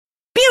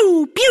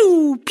pew,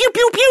 pew, pew,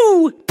 pew,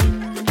 pew.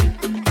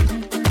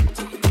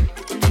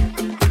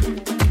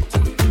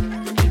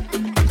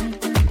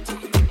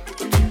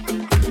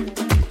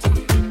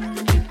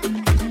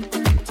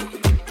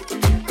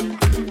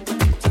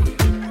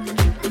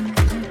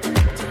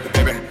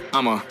 Baby,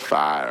 I'm a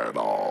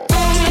fireball.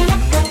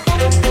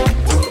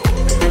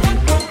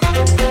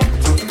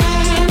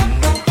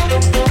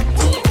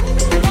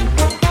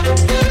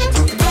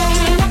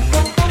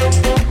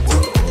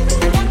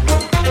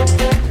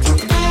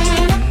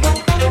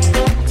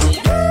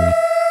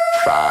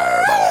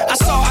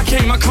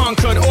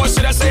 Conquered, or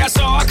should I say I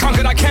saw, I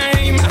conquered, I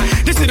came.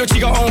 This little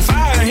chico on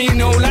fire, he ain't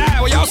no lie.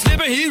 Well, y'all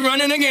slipping, he's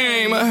running the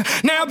game.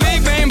 Now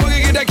Big Bang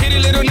Boogie get that kitty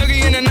little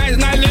noogie in a nice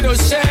little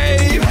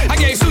shave. I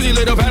gave Susie a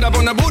little pat up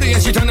on the booty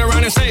and she turned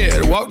around and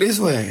said, walk this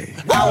way.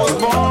 I was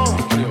born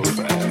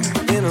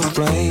in a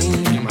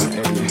flame.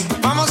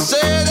 Mama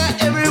said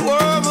that every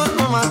word was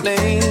on my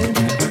name.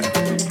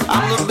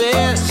 I'm the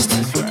best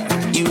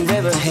you've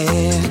ever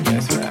had.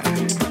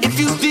 If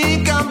you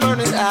think I'm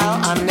burning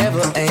out, I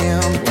never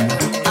am.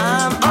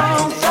 I'm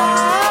on fire.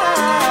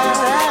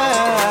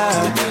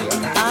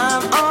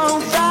 I'm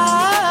on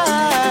fire.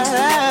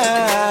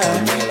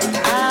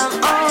 I'm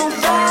on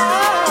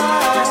fire.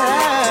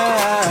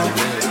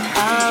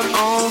 I'm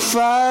on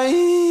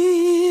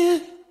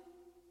fire.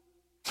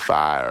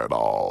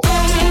 Fireball.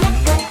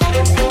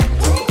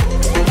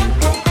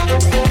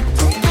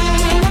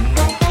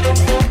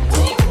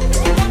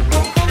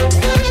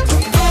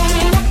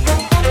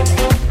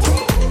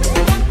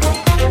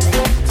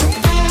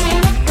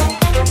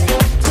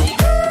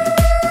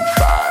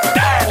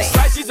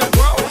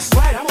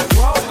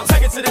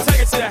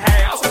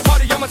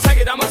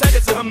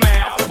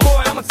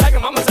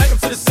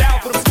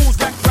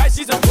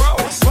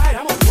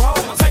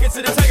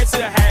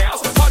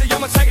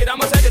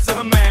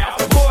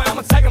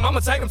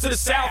 To the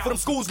south, for them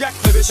schools got.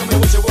 Baby, show me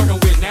what you're working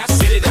with now.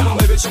 Sit it down.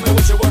 Baby, show me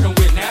what you're working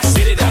with now.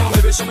 Sit it down.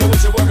 Baby, show me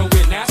what you're working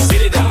with now.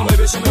 Sit it down.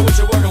 Baby, show me what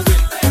you're working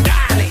with.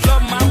 Darling,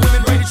 love my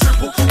women, ready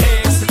triple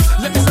X.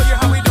 Let me show you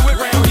how we do it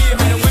round here.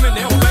 Man, the women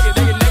they don't break it,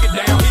 they get naked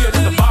down here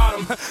at the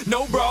bottom.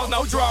 No bras,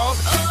 no draws.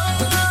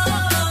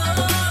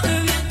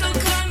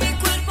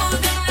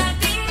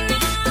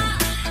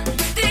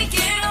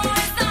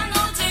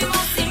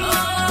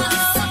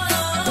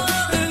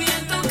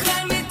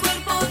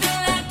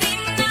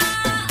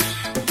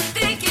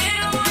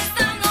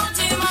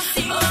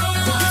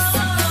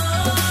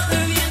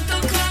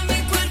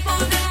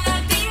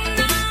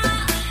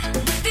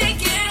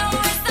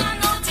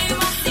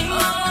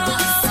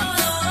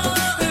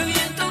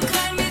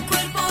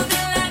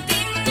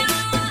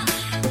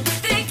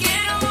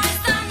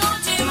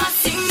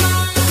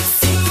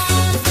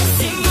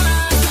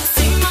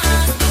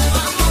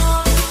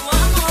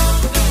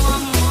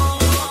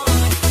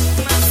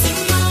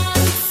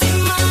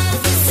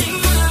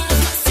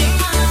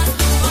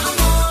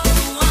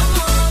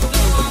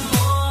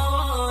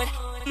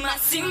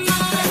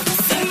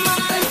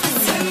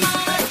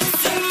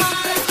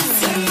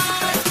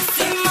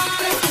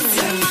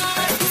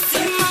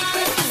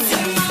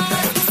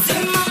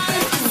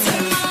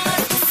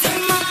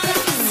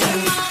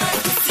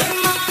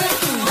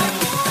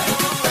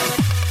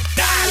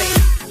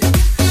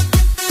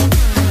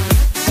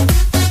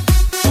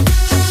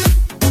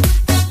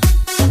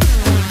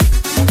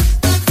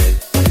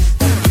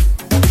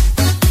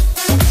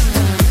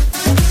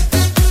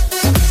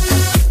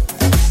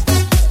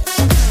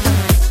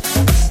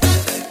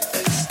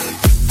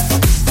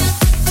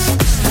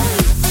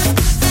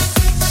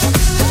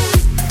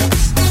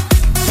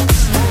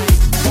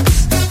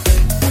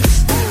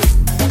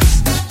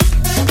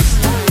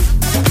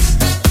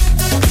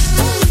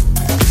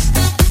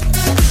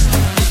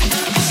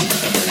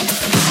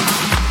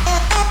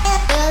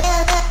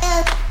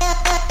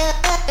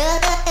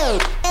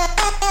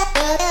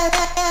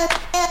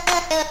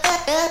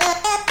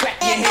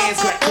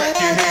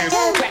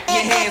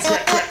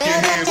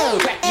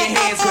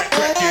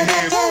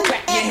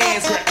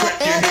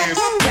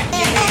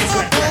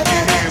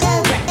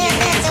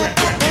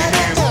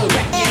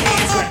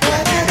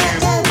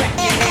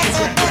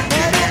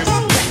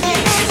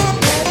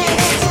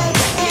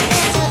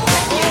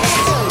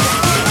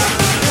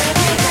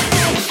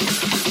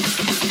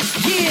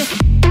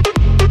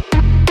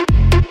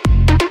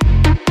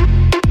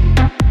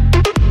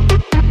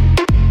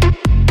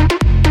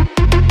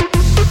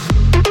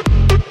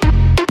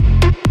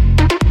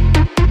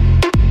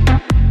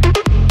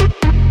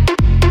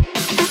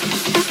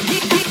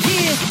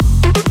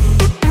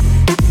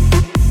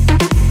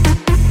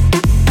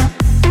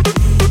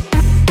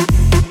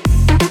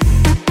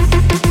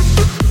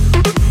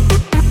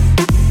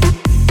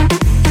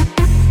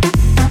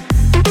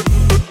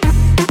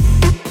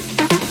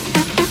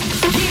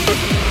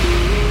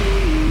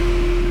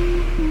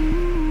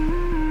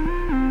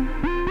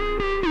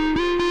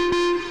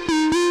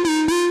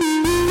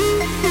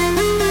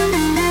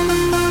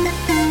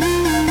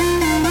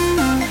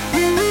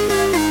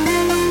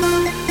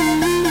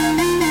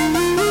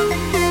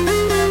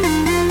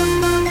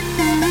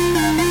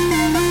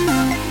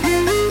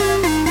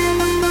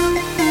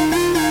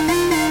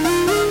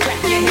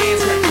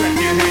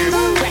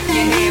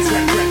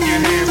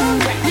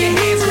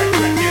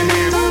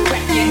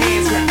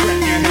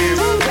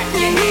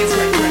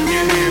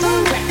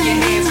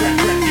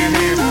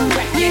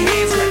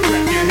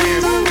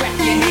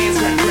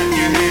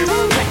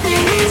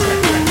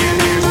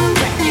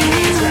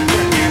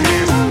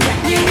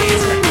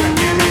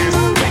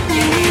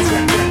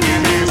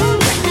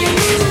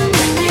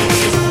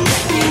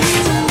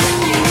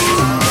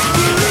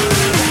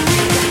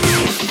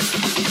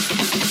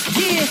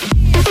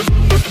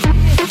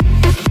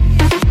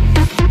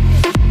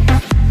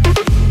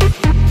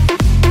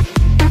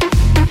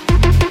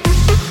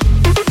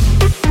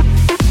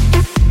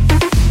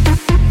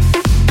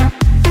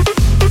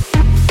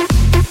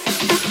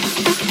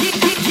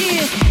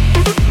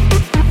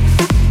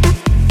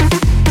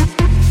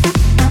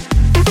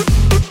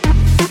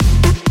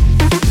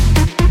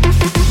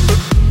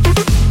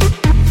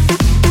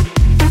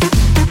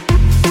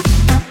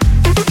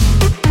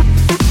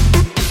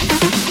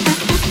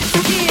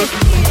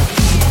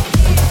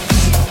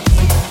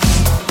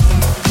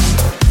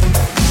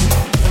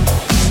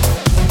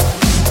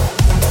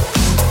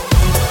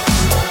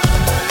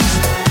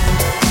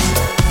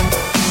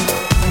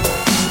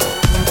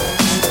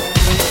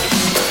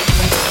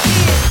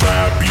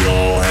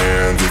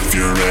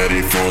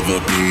 ready for the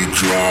beat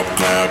drop,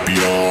 clap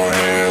your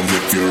hands.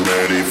 If you're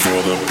ready for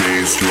the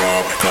bass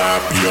drop,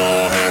 clap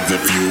your hands.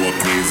 If you a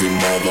crazy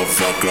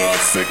motherfucker, I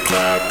say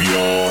clap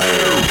your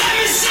hands. Let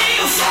me see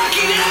your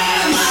fucking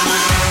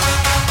hands.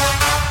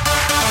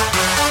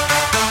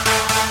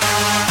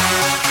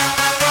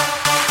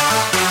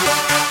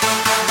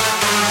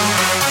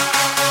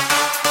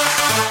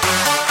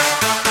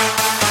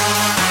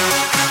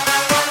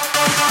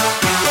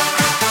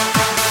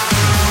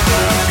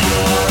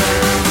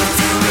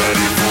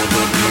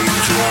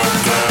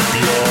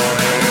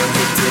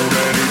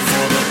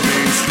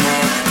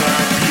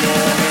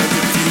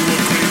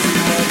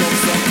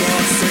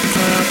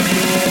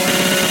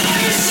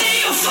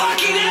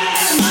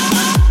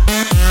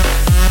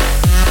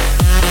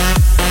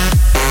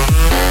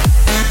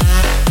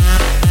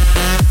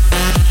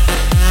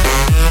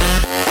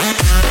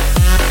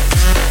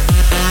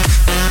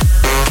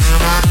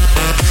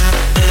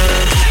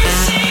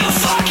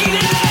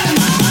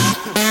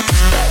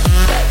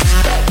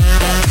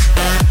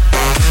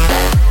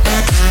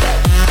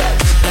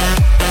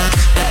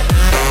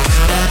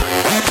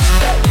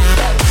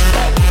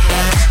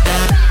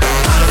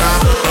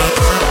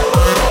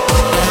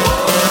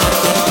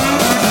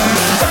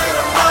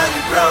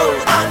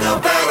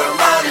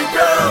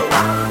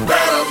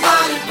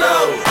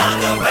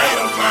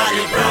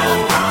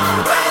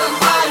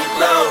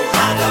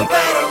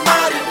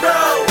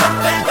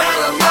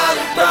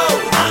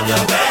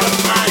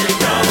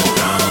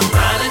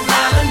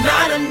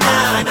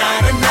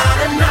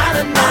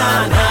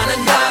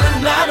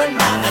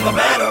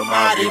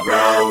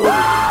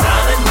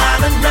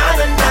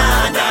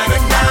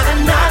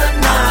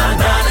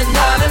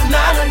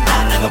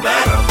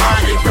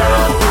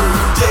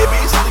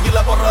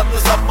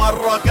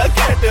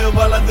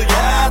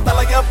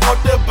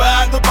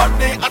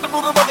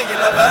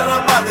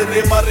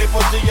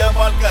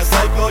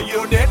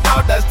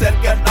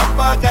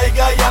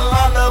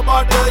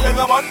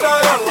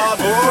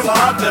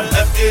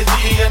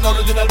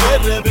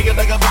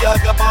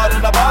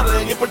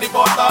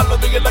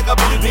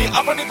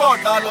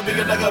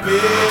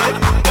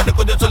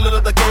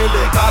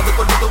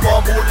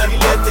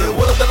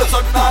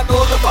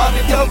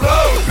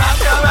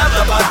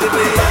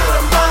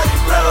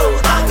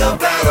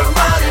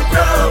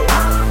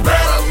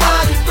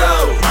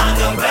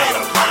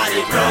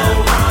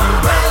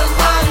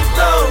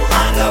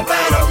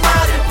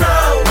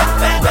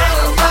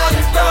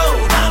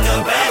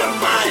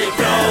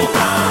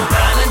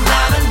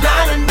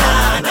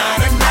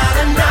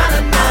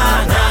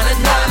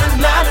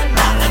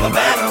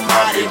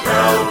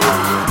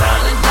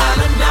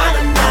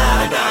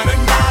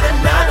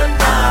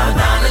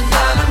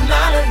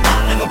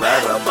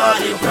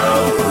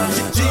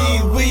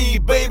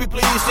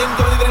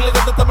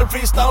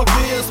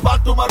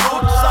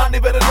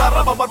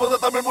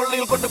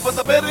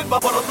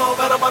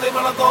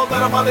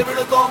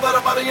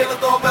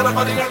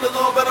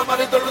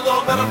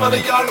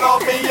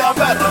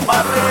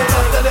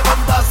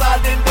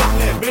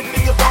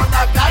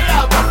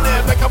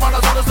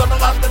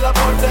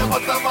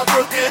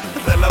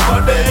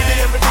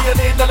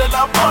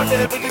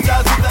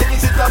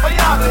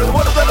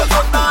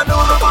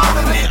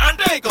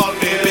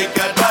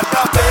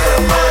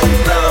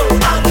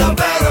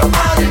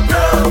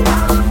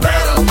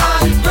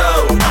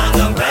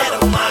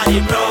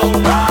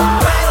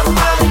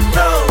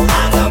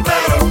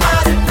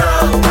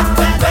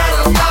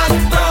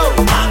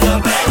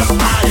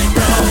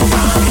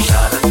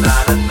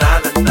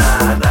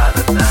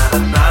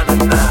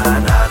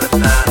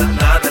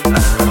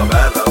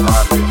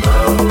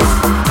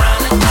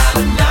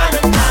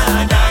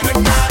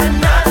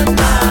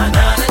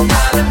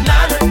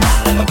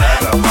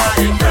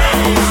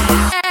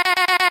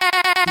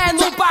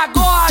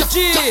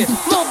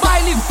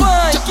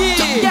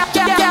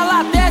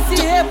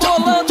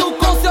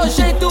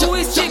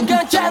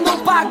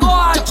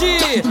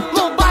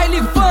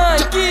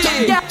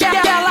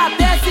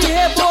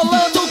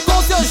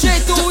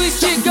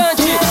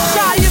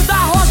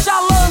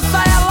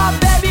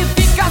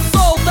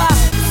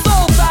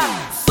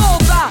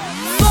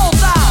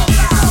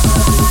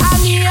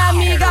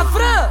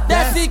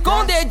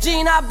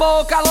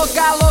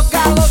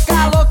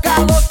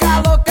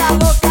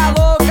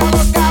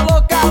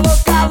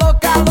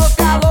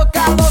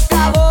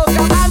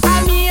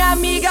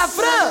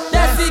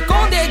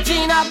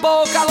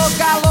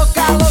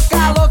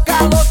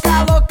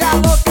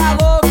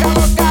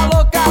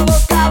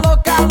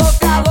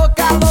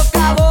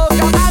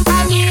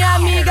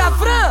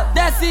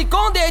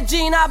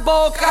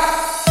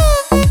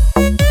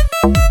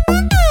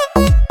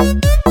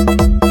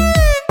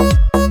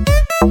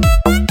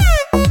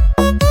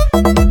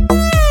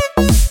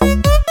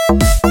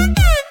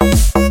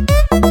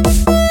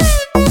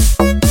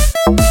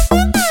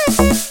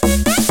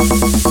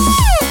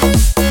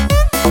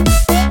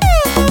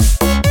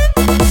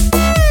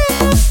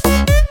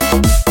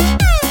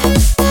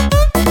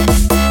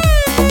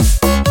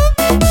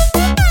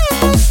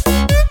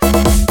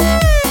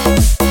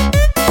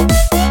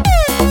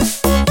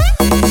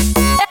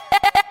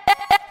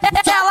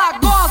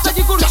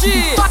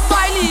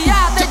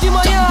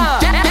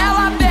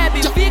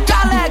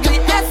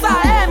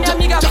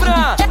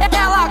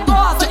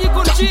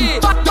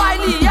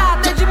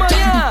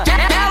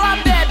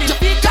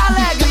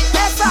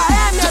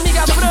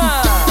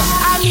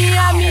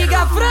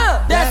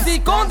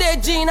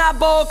 na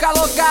boca,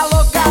 louca,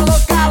 louca,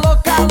 louca,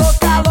 louca,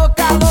 louca,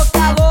 louca, louca,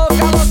 louca,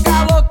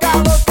 louca, louca,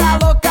 louca,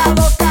 louca,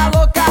 louca,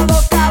 louca,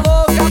 louca,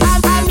 louca.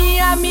 A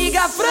minha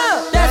amiga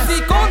Fran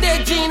desce com o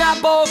dedinho na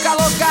boca,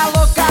 louca,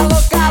 louca,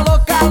 louca,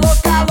 louca,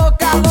 louca, louca,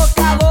 louca,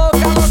 louca,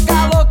 louca,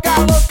 louca, louca,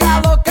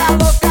 louca,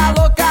 louca,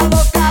 louca,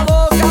 louca,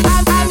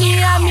 louca. A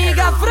minha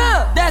amiga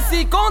Fran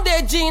desce com o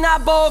dedinho na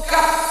boca.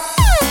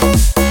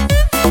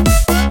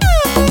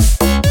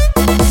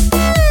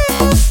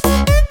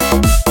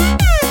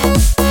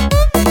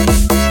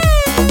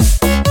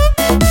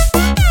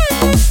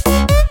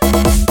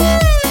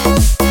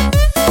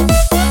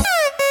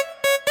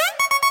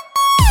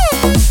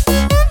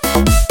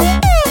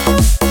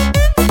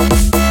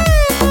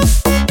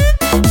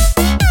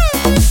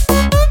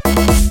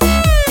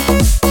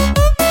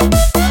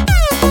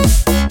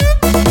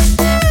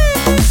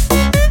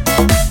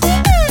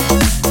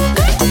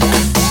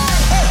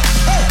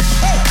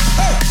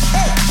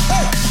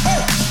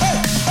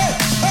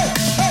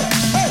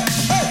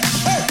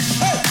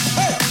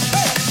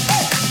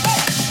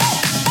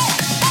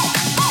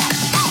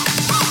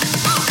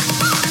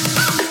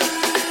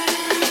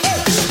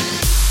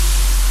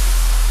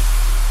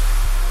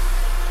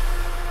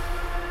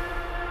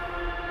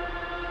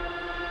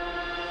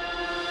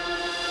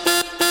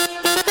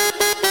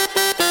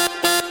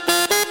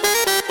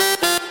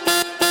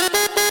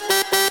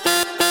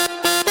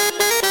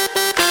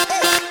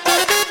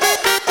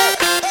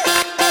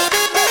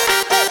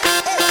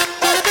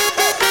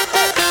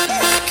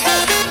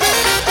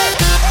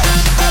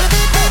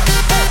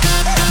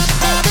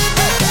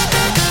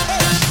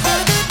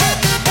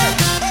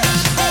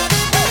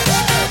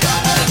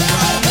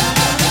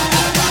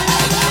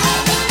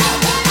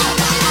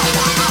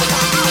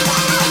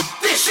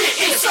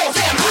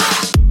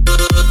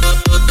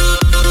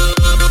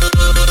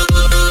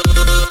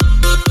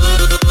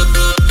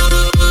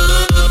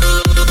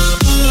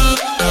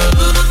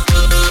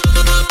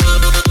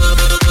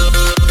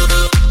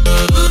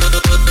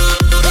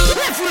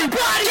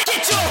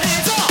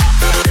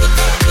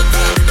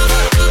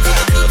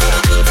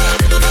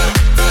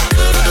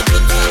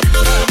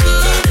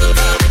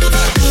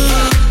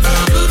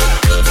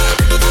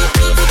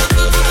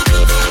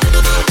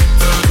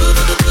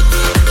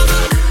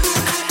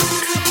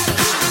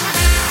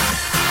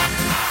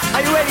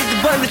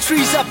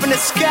 Trees up in the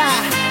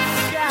sky.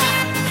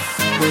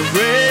 We're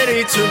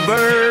ready to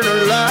burn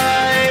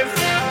alive.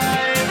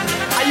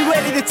 Are you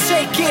ready to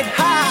take it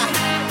high?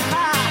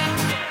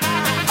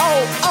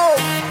 Oh, oh,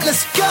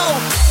 let's go.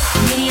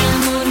 Mi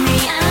amor,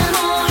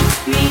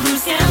 mi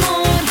dulce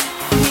amor,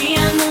 mi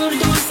amor,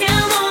 dulce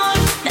amor,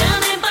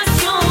 dame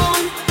pasión,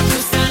 tu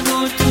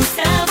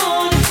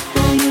sabor,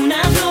 como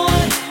una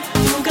flor,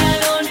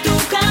 tu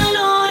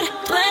calor,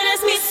 tú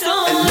eres mi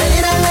sol.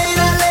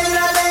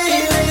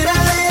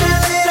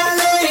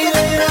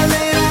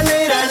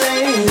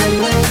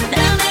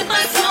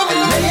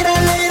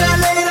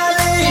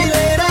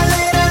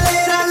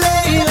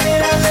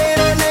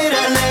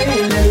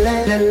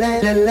 La la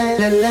la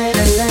la la la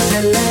la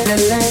la la.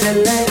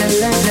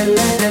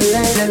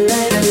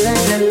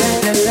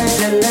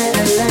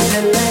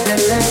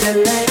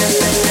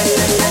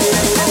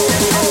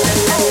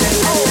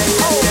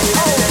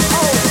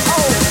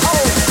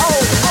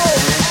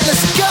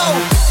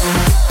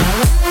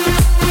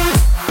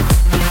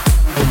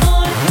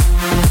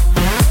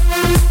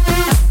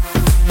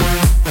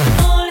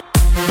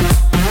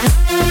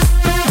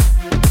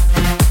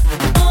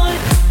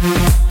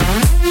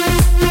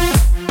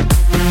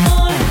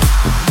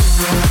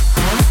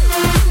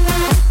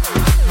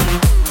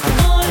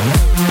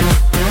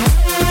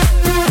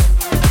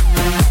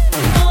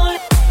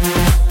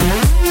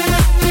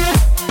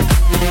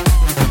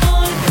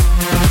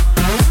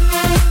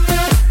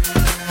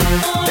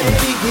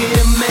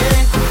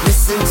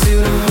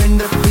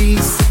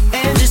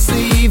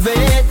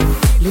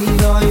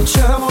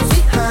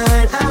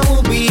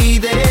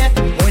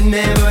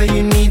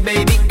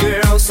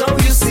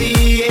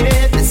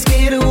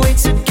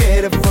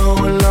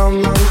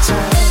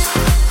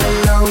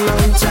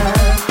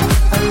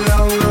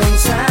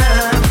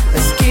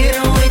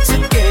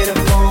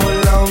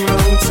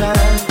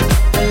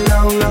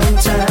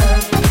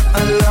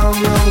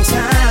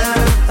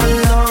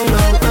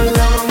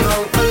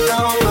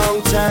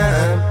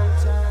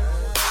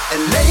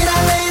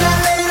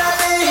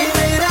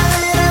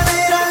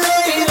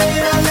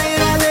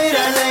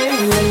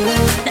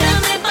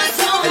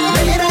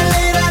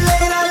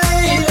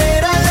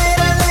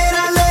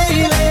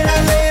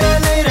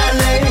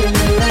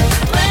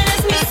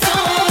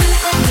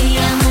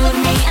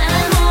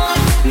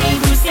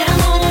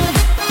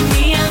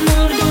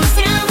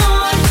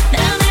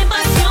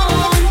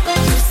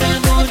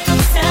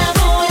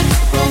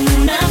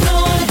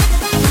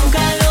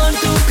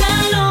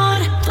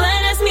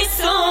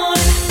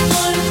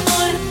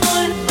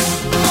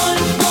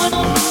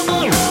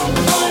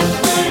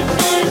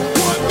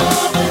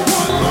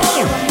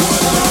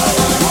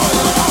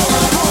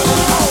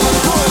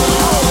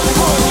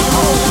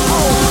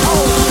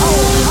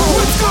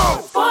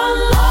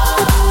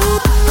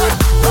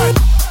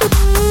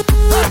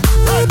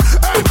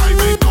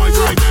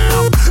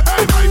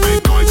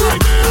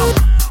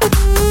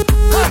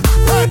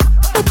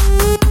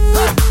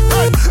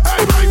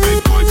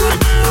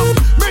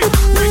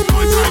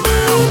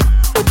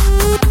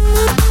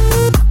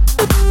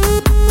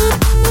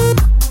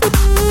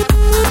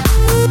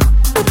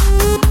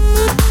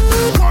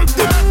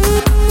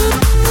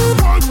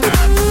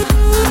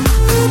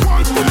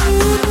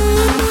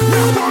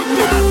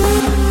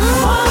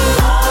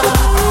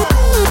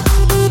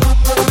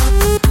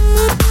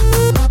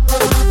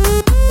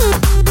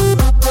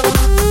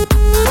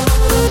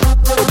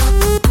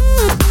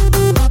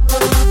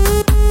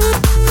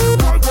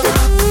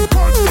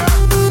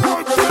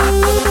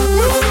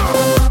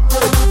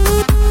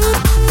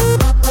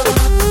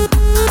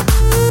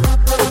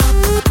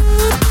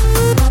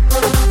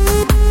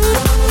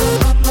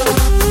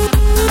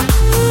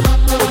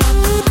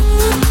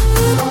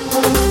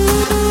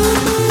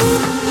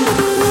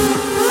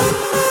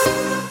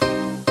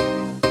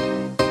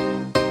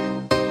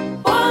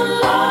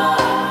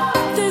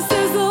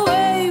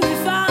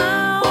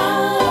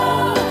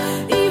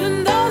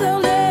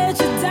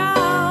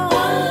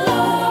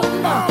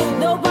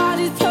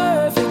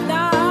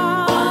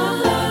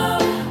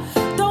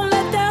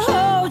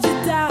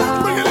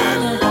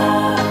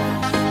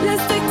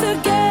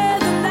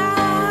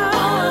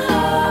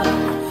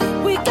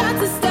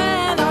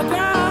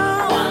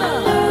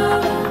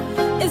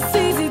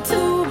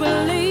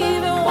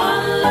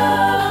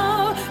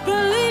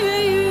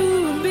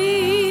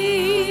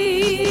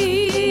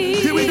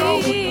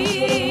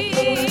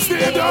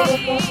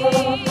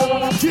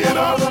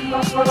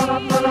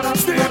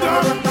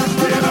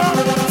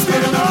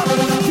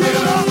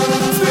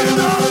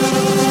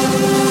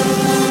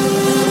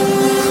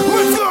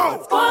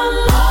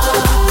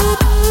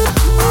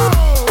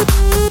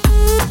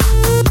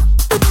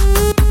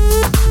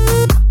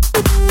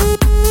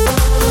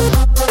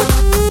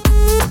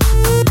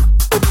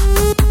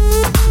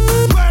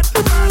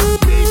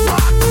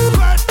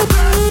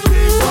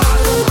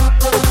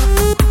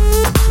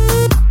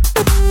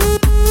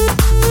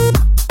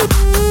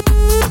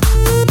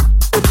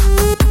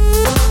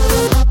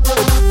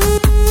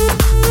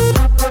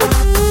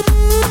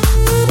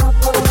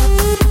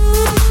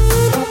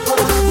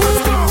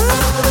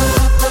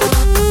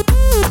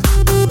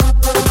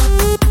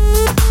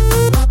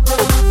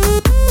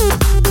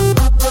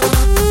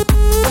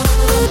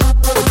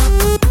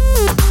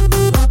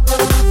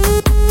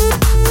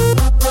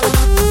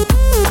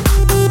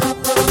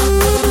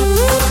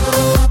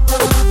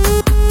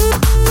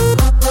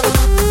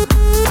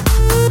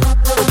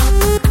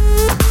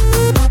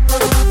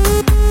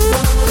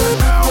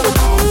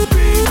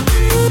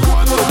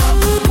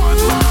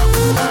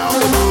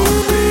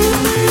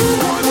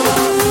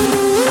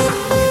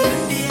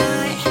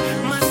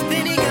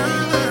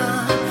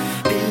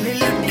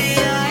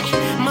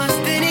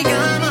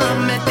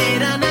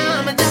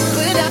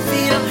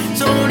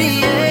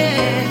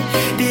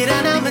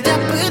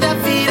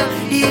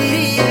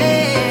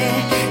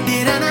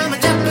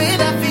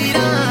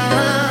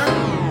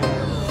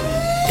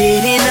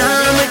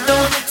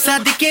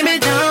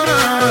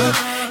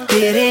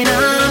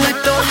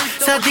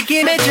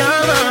 सदके में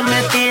जावा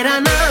मैं तेरा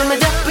नाम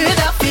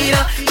जपदा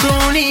फिरा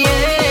सोनिए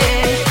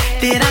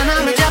तेरा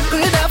नाम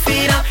जपदा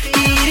फिरा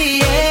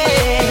हीरिए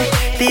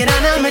तेरा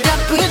नाम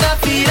जपदा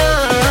फिरा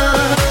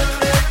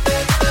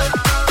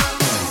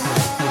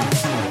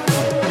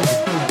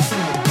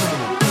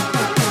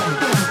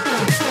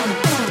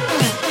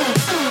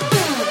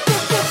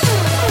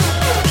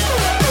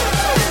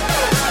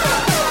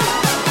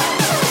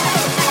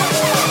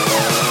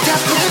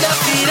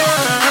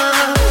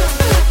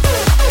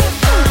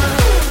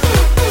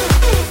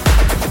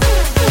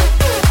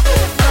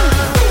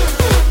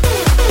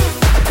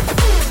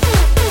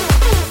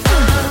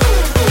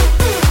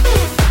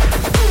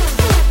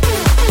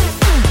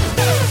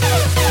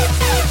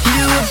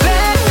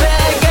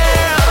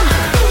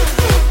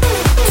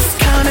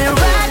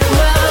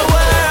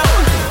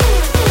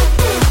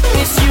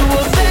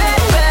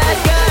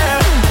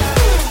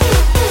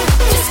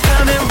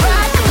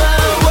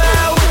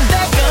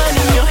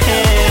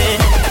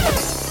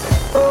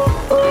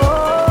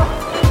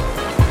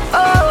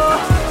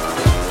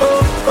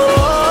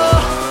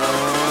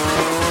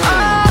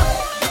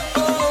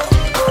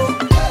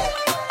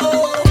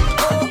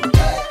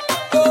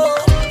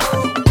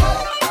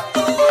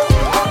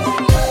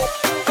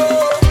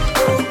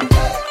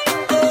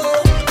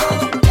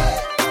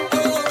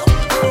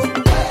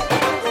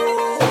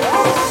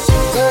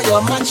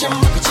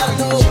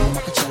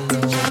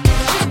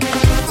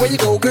Where you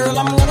go, girl,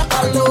 I'm gonna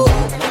follow.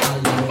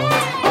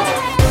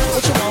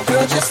 What you want,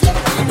 girl, just let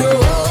me know.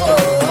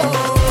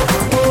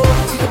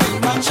 You can be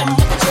my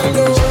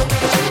chumbo.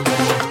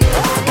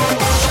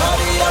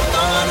 Shawty, I'm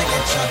gonna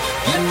get ya.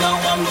 You know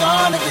I'm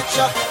gonna get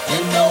ya. You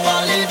know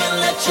I'll even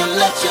let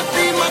you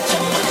be my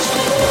chumbo.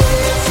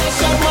 It's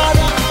your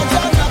mother,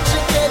 I'm not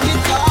your baby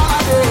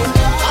daddy.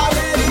 I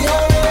really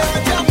hold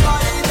it, your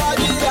body,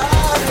 body,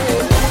 daddy.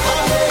 I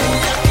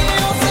really, I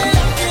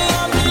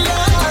can't be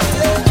lying.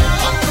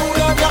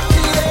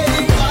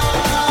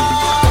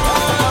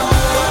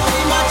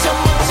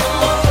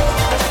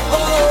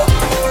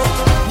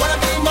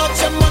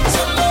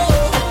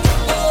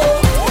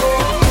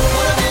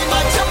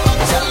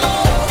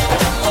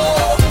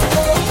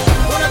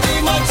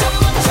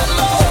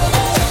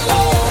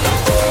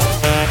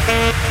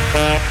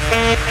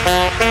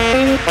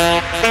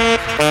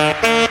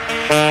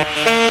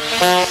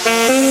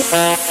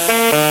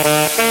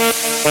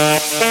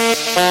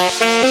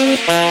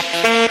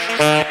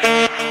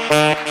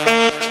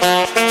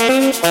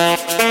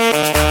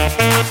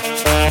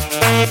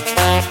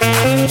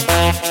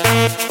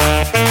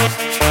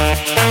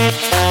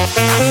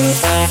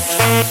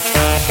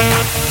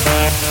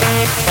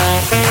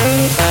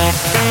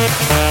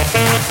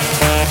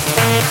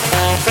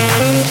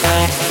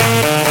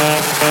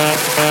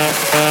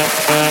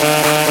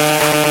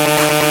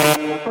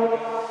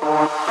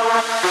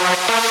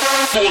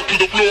 Fall to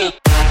the floor.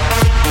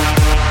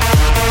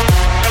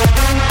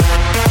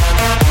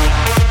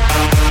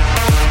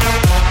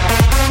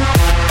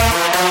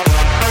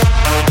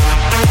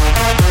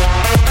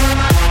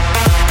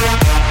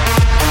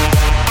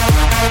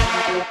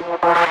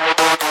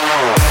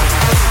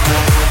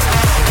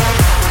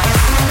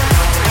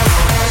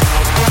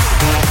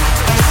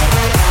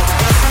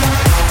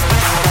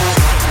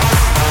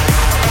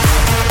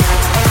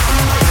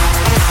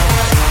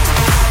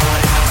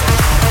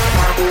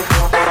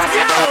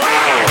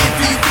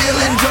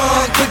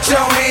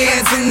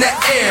 In the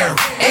air,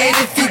 and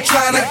if you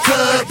tryna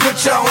cut,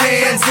 put your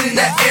hands in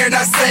the air.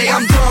 Now say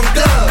I'm drunk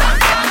up,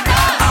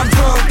 I'm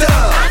drunk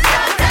up,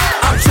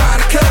 I'm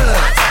tryna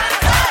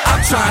cut.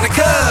 trying to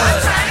cut.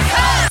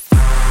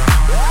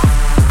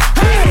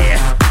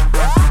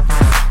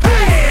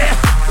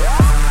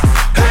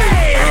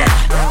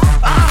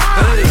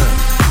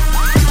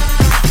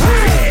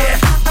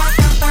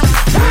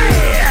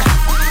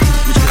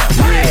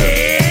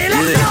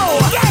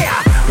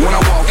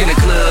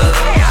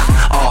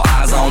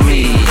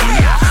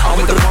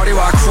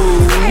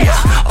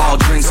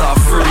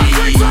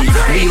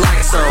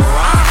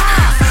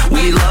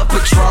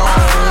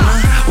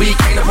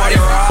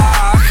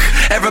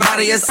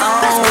 Everybody is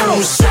on.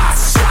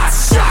 Shots,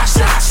 shots, shots,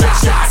 shots,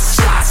 shots, shots,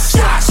 shots,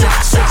 shots, shots,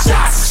 shots,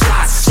 shots,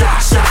 shots,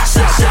 shots, shots,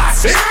 shots,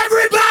 shots.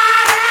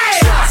 Everybody.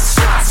 Shots,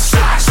 shots,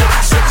 shots,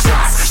 shots, shots,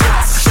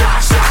 shots,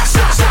 shots, shots,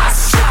 shots,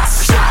 shots, shots,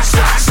 shots,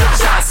 shots, shots,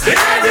 shots.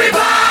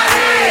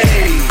 Everybody.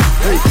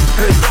 Hey, hey,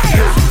 hey,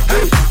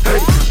 hey, hey, hey,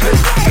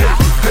 hey,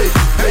 hey,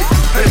 hey,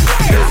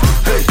 hey,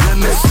 hey. Let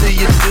me see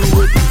you do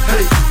it.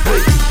 Hey,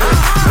 hey, hey,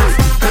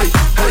 hey, hey,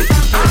 hey,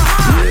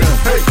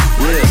 yeah, hey,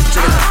 yeah.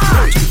 Check it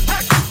out.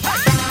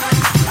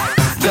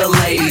 The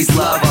ladies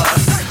love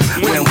us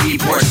when we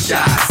pour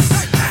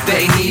shots.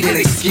 They need an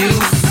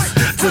excuse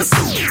to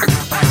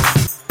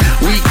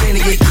we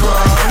finna get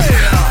crunk.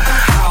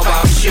 How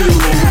about you?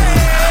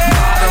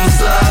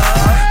 Bottoms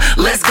up.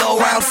 Let's go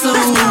round two.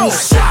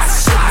 Shots, shots,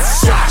 shots,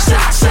 shots,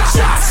 shots, shots,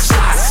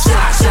 shots,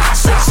 shots, shots,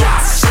 shots,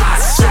 shots,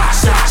 shots, shots,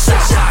 shots,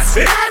 shots, shots.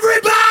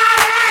 Everybody.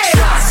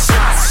 Shots,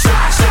 shots,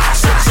 shots, shots,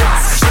 shots,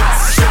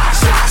 shots, shots,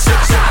 shots,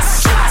 shots, shots,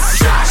 shots,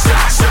 shots,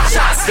 shots, shots,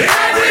 shots.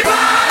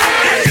 Everybody.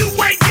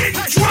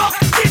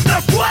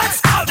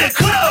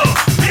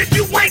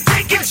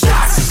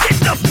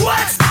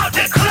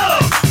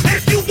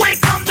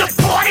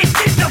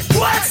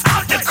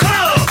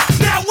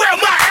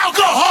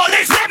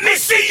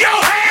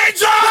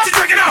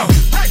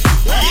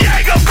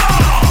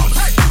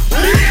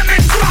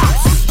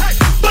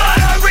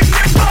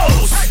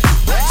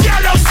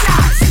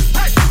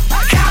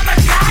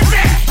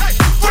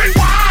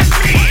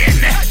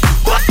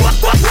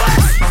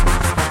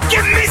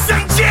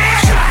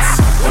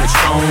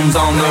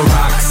 On the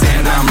rocks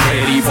and I'm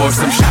ready for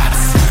some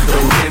shots. The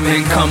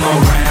women come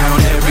around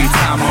every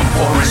time I'm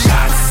pouring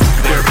shots.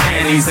 Their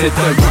panties hit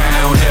the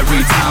ground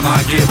every time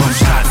I give them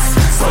shots.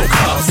 So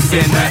cups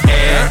in the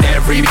air,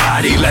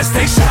 everybody, let's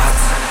take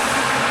shots.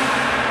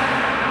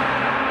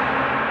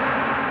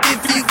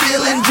 If you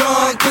feeling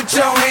drunk, put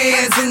your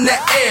hands in the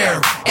air.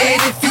 And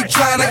if you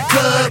tryna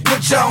cut,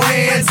 put your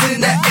hands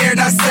in the air.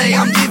 Now say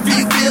I'm. If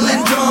you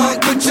feeling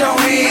drunk, put your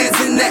hands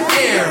in the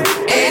air.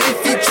 And if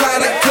you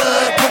tryna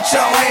cut, put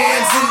your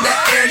hands in the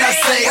air. Now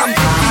say I'm. If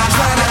you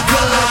tryna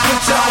cut,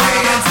 put your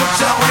hands, put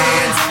your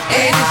hands.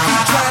 And if you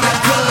tryna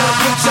cut,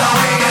 put your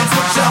hands,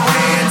 put your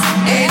hands.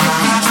 And if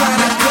you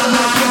tryna cut,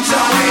 put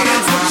your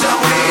hands, put your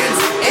hands.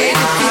 And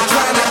if you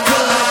tryna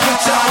cut,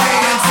 put your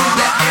hands in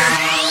the air.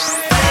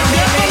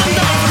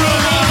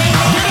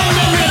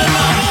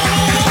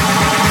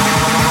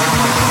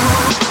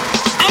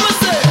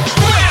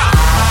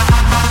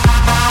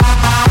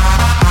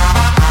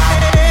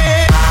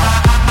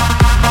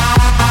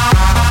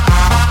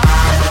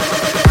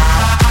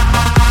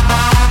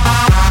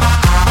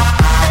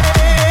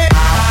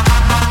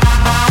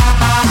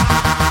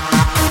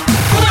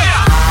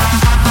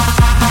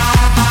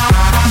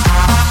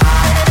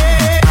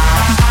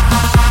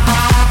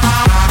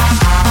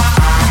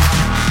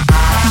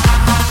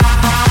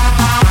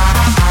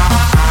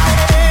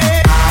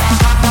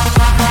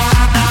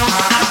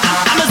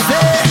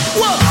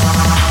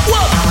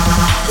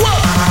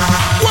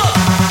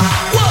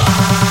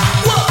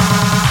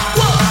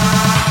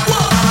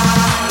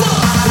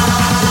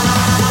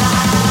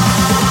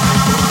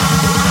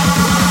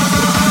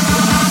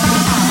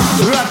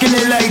 Rocking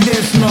it like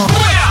this, no.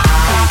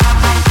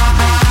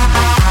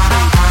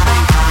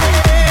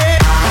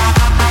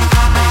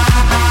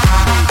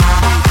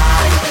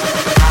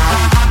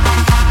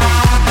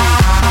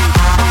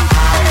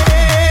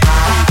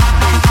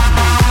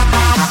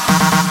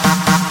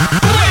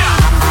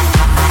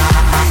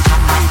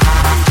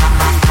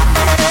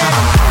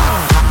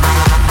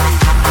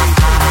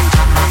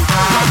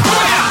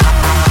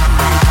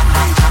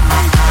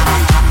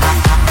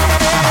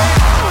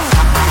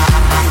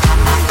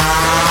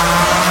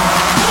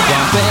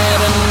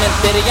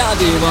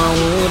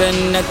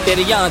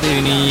 தெரியாது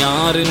நீ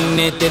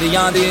யாருன்னே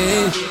தெரியாது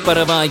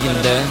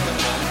பரவாயில்ல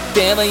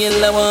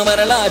தேவையில்லவோ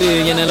வரலாறு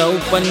என love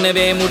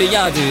பண்ணவே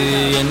முடியாது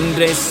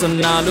என்றே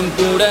சொன்னாலும்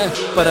கூட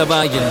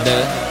பரவாயில்ல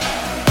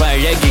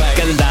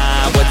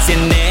பழகிக்கலாம் what's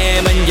your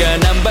name and your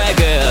number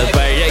girl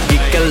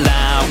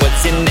பழகிக்கலாம்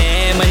what's your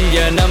name and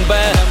your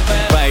number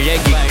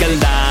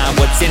பழகிக்கலாம்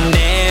what's your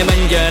name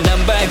and your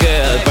number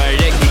girl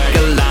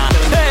பழகிக்கலாம்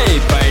hey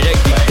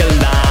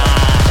பழகிக்கலாம்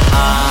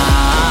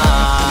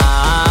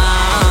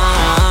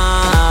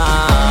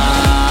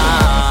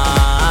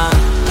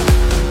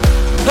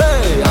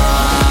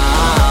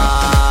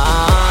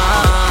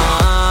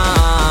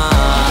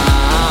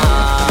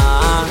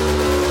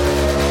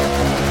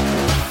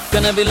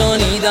கனவிலோ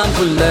நீதான்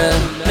புள்ள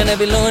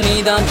நினைவிலோ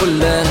நீதான்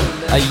புள்ள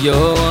ஐயோ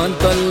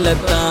தொல்ல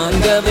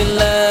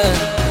தாங்கவில்லை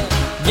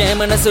என்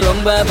மனசு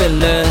ரொம்ப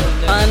வெல்ல,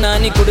 ஆனா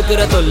நீ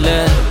குடுக்கிற தொல்ல,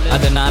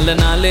 அதனால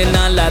 4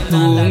 நாளா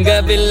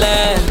தூங்கவில்லை.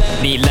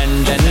 நீ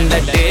லண்டன்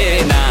லட்டு,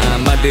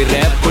 நான்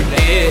மதுரை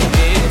புட்டு,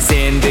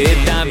 சேர்ந்து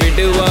தான்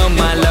விடுவோம்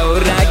லவ்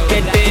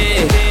ராக்கெட்டு.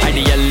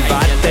 அடியல்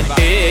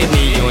வாத்தட்டு,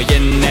 நீயும்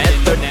என்ன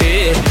தொட்டு,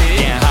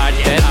 என்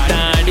ஹார்ட்டை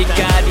தான்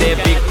அடிக்காதே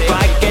பிக்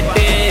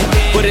பாக்கெட்டு.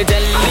 ஒரு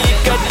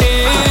ஜல்லிக்கட்டு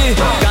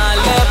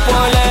கால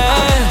போல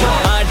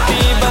ஆட்டி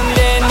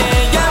வந்தேனே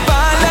என்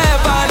பால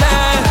பால.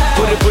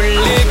 ஒரு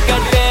புள்ளு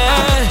கட்ட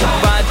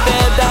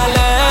பார்த்ததால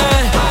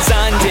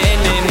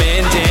சாஞ்சேனே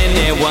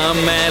மேஞ்சேனே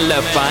உன்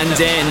மேல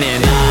பாஞ்சேனே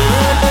நான்.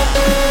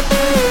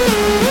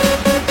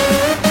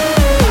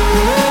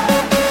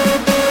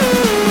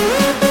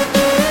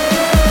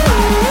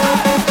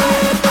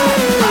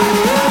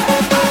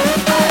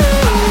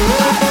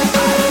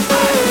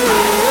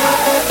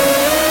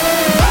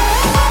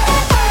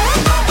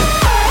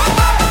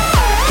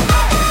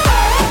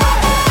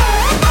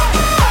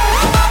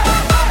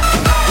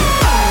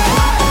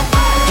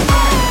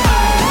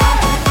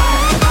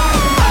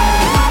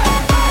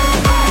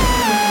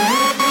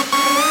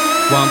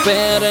 உன்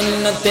பேர்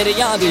என்ன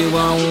தெரியாது,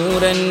 உன்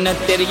ஊர் என்ன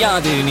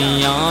தெரியாது, நீ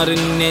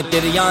யாருன்னே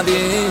தெரியாது,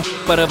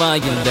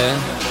 பரவாயில்லை.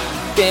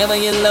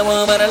 தேவையில்லை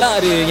உன்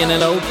வரலாறு, என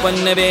லவ்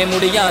பண்ணவே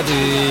முடியாது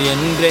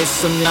என்றே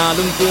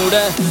சொன்னாலும்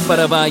கூட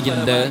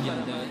பரவாயில்லை.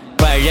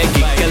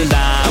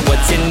 பழகிக்கலாம்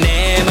what's your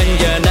name and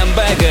your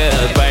number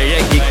girl.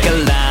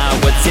 பழகிக்கலாம்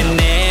what's your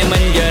name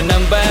and your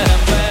number.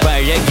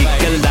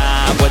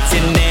 பழகிக்கலாம் what's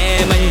your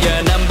name and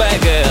your number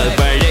girl.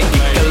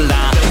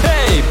 பழகிக்கலாம்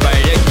hey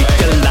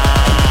பழகிக்கலாம்.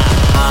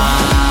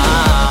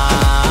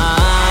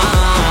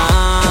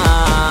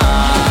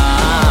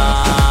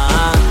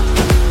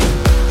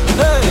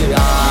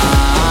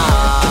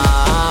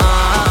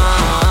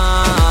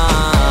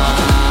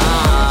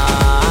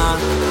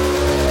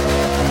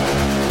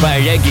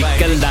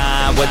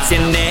 பழகிக்கலாம் what's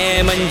your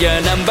name and your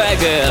number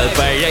girl.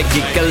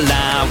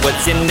 பழகிக்கலாம்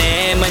what's your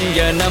name and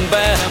your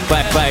number.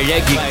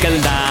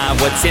 பழகிக்கலாம்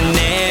what's your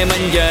name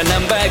and your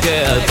number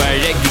girl.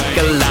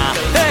 பழகிக்கலாம்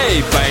hey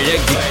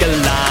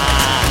பழகிக்கலாம்.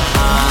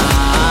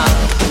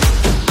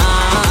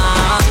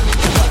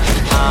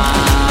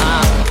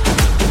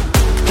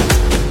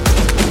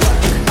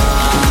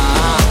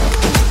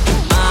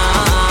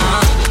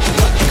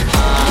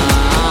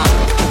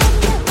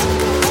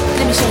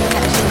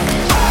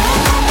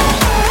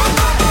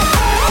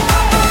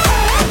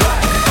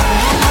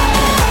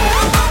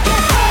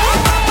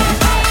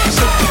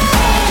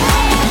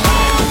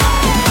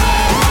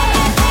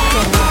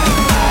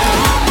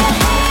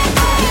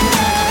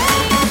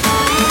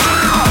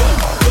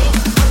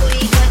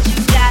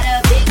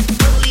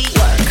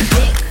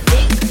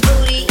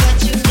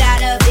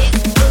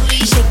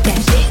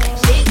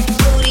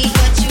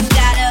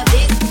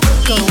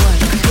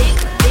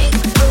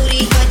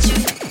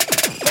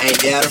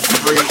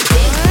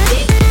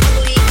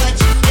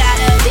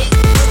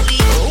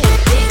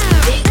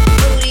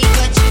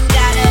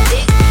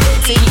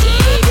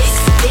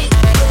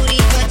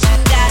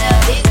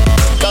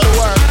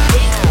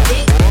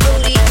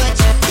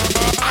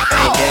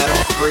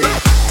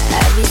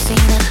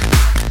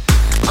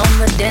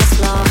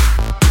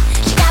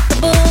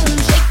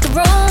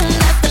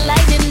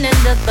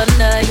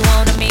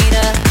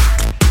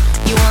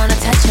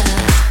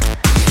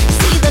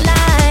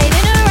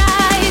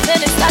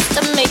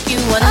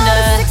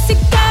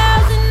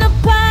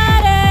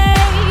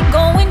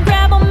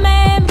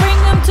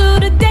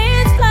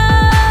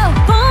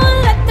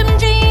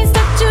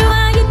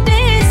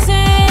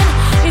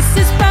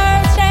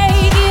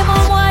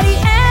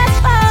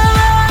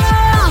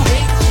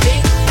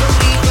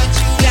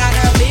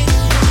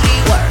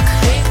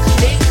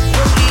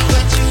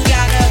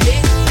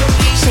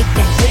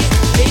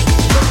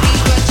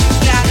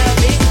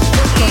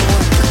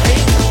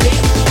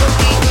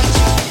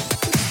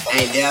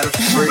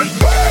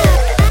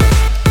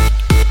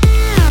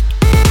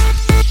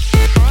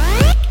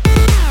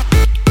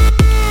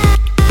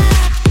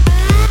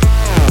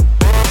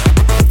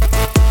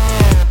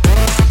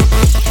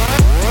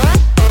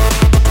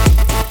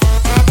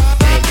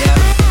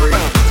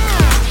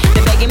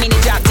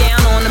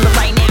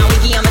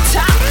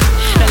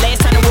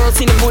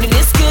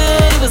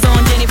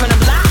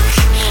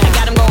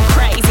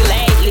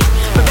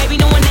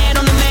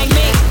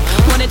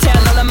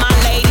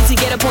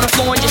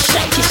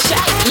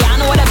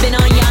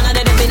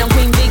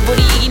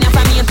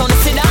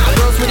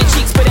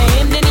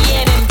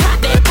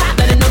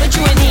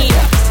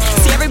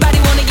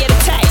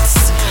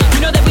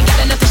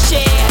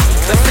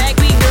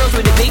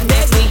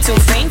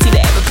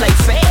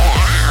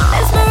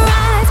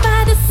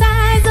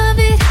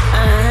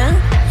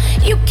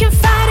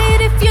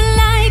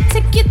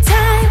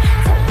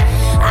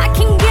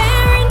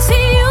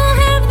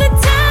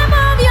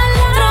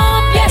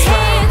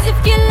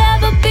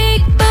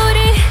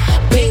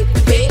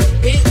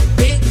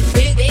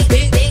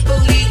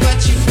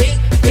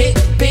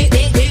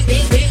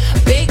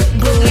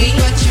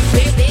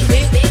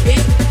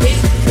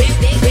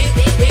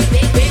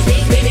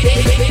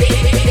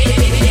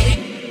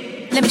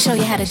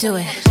 do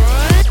it.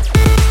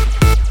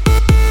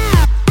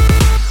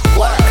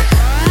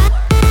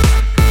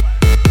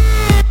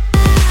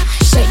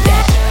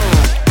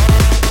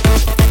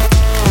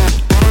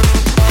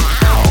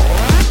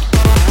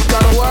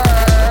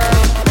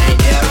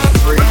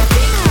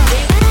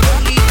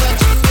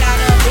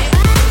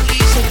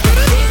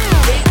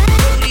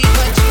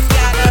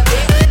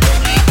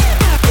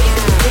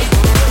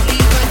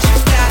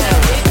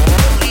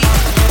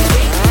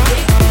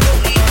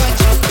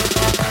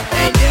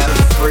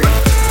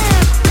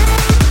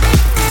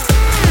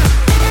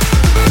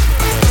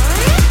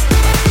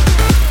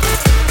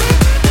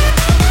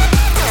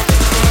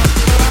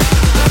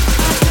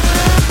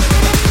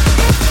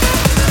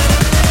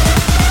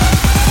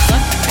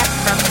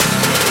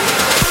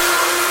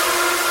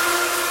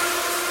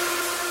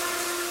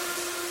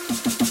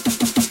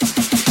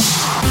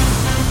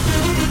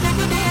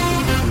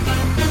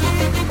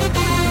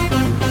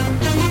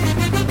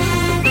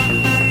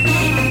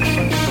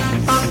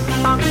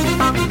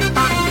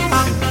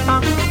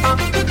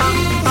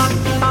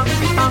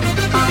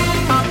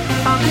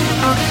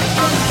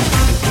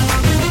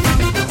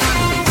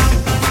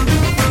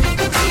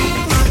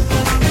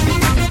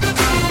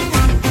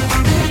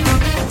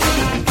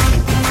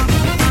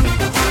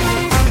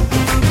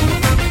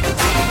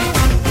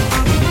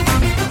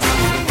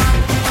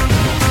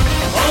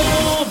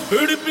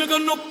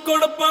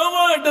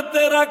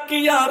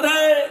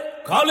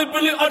 खाली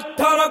पीली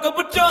 18 cup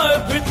चाय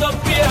भी तो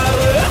पिया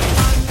रे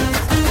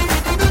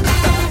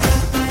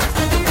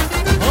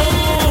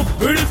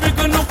बीड़ी P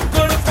के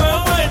नुक्कड़ पे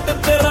वेट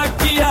तेरा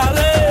किया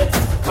रे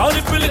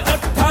खाली पीली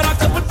 18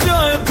 कप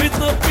चाय भी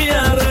तो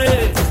पिया रे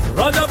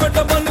राजा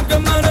बेटा बन के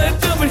मैंने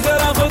जब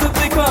शराफत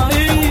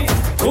दिखाई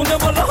तूने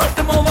बोला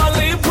हटमो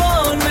वाली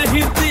भाव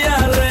नहीं दिया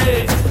रे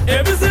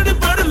एबीसीडी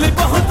पढ़ ली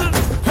बहुत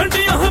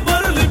ठंडियां है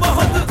भर ली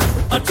बहुत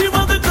अच्छी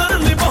बात कर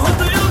ली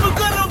बहुत अब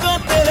करूंगा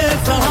तेरे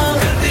साथ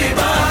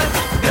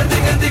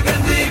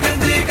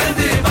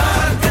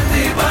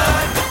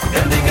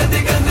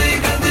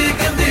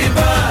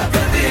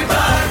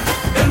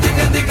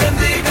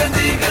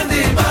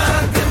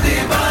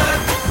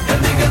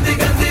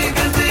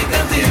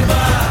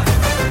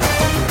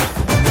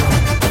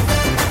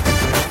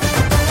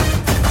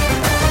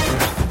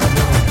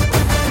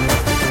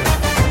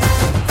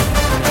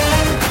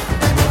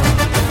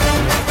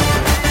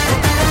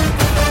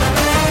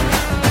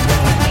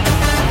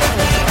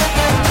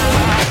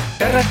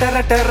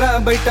டெரா டெரா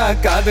பைட்டா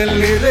காதல்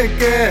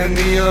இருக்கு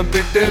நீயோ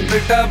பிட்டு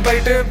பிட்டா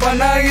பைட்டு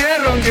பண்ணா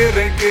ஏறோங்க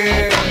இருக்கு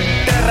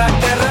டெரா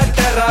டெரா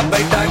டெரா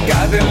பைட்டா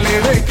காதல்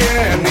இருக்கு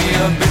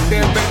நீயோ பிட்டு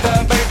பிட்டா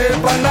பைட்டு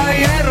பண்ணா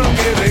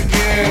ஏறோங்க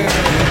இருக்கு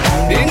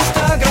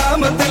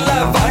இன்ஸ்டாகிராமத்துல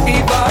வாடி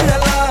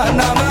வாழலாம்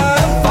நாம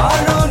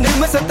வாழும்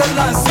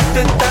நிமிஷத்தெல்லாம்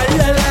சுட்டு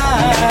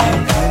தள்ளலாம்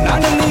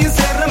நானும் நீ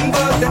சேரும்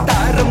போது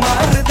தாறு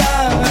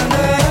மாறுதான்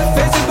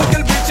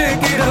ஃபேஸ்புக்கில் பிச்சு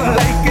கீழும்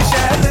லைக்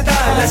ஷேர்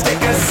தான் let's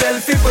take a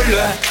selfie புள்ள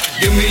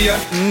give me a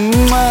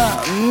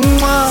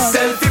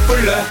selfie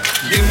pulla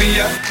give me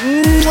a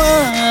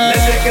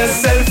let's take a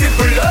selfie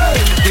pulla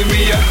give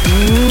me a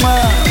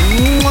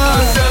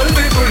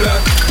selfie pulla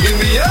give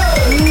me a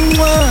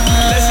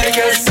let's take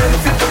a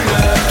selfie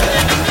pulla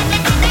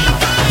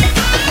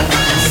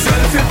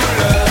selfie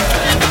pulla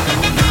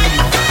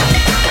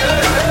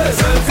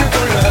selfie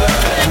pulla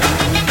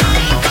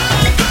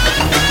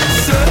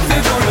selfie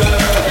pulla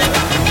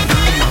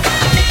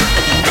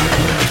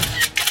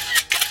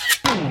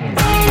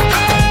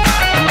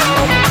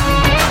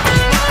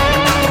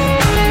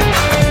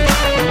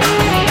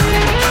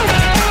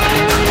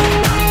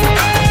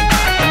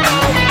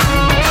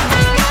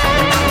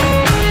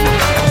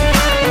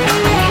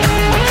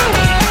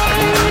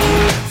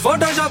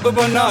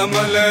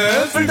பண்ணாமல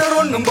filter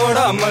ஒண்ணும்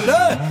போடாமல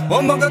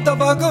உன் முகத்தை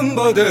பார்க்கும்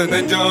போது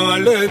நெஞ்சம்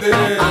அழுது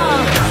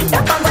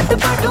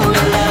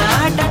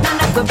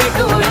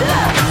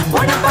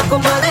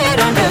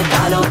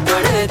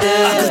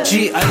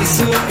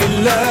ஐஸும்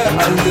இல்ல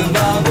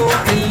அல்வாவும்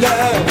இல்ல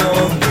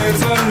பேர்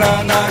சொன்னா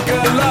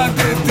நாக்கெல்லாம்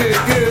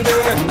கத்துக்குது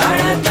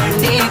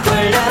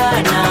தண்ணிக்குள்ள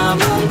நான்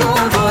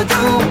முங்கும்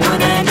போதும்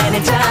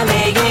நினைச்சாலே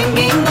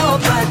எங்கெங்கோ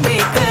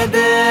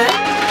பத்திக்குது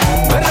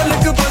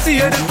விரலுக்கு பசி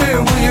எடுத்து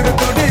உயிர்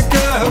கொடிக்க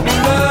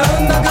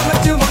நகை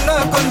வச்சு முன்ன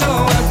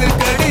கொஞ்சம் அது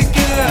கடிக்க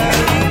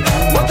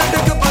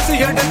முத்தட்டுக்கு பசி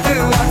எடுத்து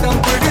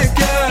ஆட்டம்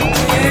பிடிக்க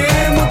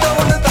முத்த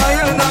ஒண்ணு தாய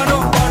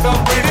நானும்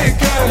பாடம்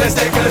பிடிக்க let's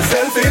take a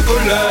selfie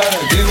புள்ள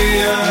give me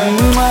a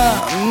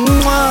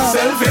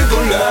selfie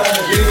புள்ள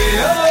give me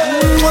a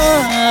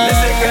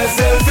let's take a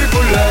selfie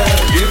புள்ள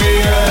give me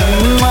a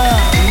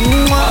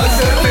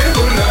selfie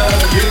புள்ள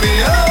give me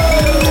a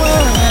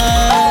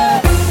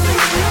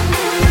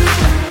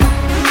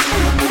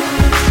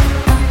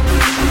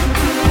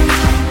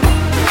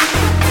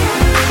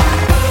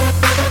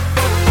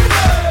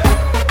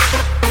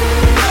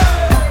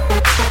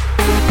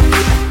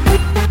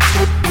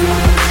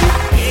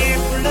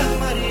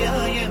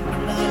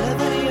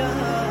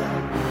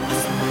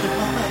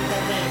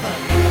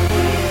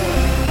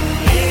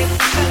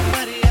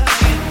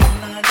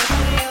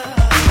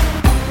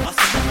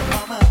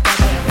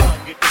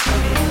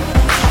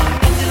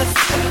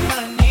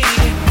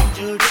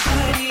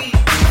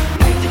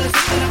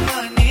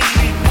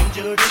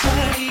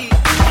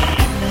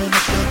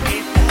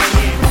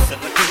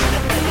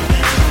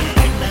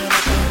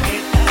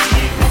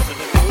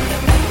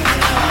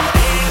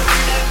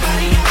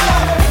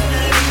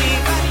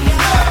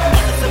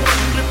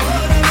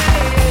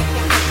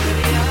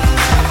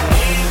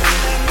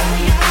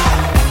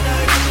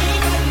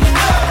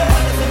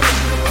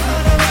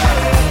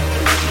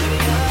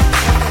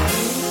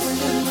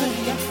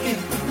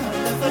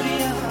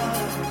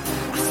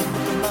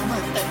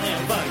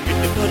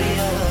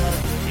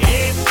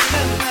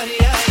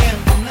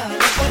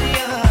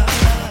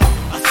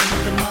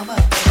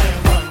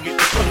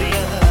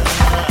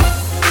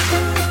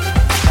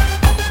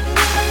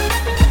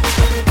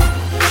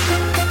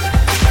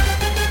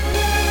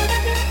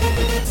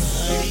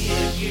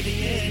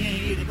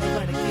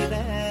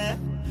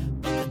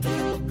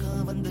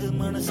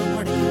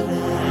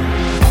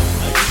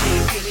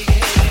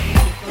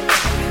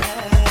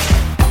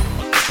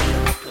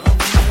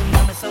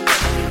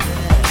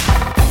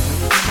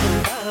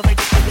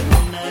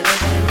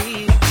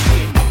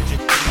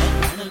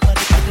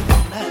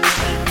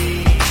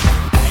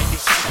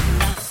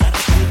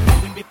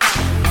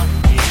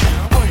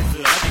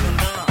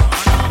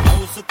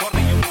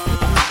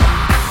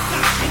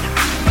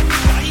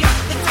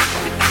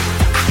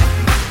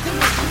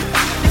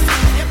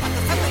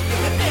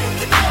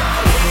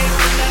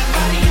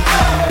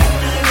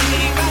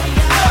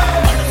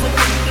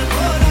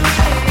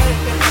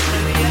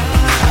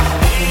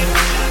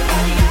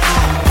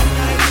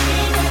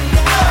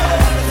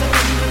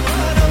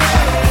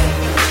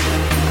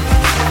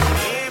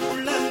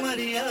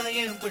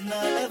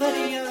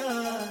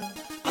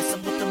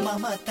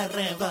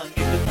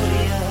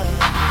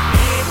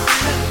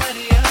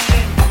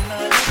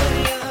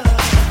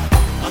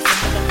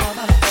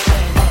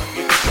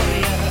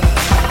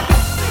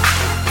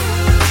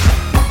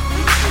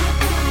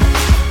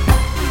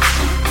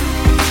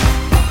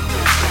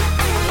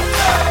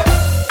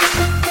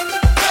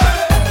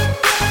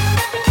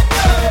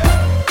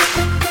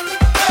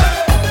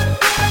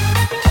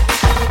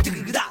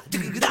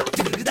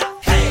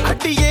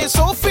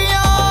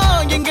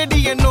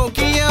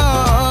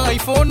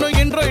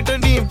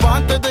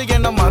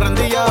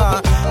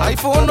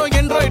ஐபோனோ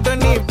என்ட்ராய்ட்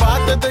நீ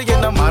பார்த்தது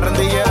என்ன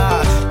மறந்தியா?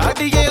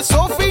 அடியே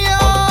சோஃபியா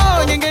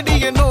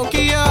எங்கடியே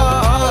நோக்கியா?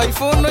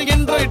 ஐபோனோ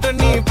என்ட்ராய்ட்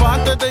நீ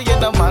பார்த்தது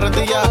என்ன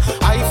மறந்தியா?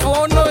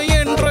 ஐபோனோ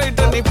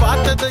என்ட்ராய்ட் நீ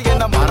பார்த்தது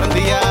என்ன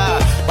மறந்தியா?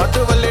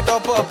 10 வள்ளி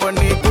டாப் அப்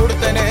பண்ணி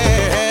கொடுத்தனே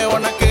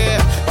உனக்கு,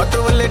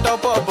 10 வள்ளி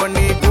டாப் அப்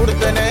பண்ணி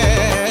கொடுத்தனே.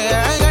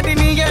 அடி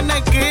நீ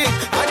எனக்கு,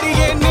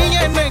 அடியே நீ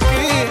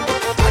எனக்கு,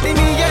 அடி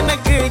நீ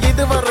எனக்கு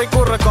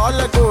இதுவரைக்கும் ஒரு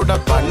கால கூட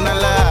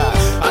பண்ணல.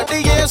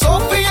 அடியே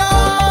சோஃபியா,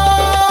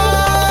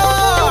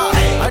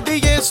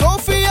 அடியே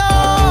சோஃபியா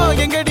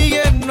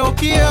எங்கடியே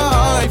நோக்கியா?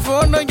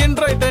 ஐபோன்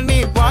என்ட்ராய்ட் நீ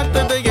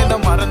பார்த்தது என்ன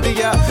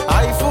மறந்தியா?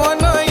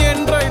 ஐபோன்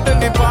என்ட்ராய்ட்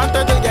நீ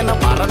பார்த்தது என்ன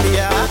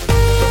மறந்தியா?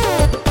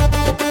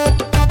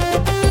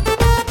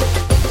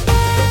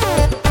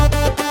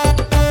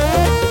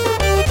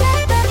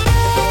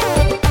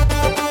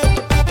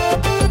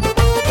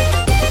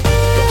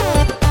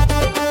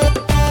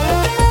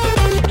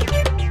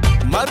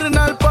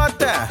 மறுநாள்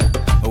பார்த்தேன்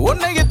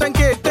உன்னையத்தான்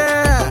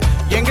கேட்டேன்,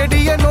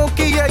 எங்கடிய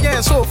நோக்கிய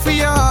ஏன்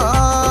சோஃபியா?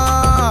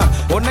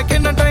 உனக்கு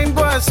என்ன டைம்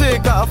பாஸ்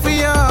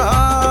காஃபியா?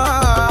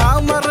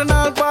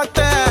 மறுநாள்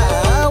பார்த்தேன்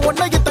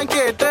உன்னையத்தான்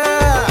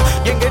கேட்டேன்,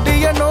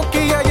 எங்கடிய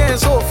நோக்கிய ஏன்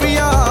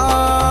சோஃபியா?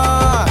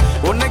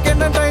 உனக்கு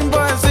என்ன டைம்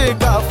பாஸ்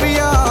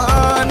காஃபியா?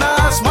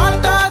 நான்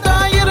ஸ்மார்ட்டா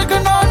தான்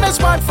இருக்கணும்னு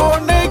ஸ்மார்ட்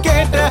போன்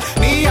கேட்டேன்,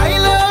 நீ ஐ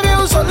லவ் யூ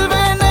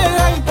சொல்வேன்னு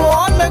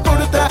ஐபோன்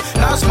கொடுத்த.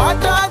 நான்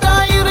ஸ்மார்ட்டா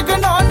தான்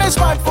இருக்கணும்னு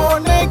ஸ்மார்ட்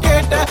போன்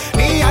கேட்டேன்,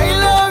 நீ ஐ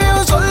லவ் யூ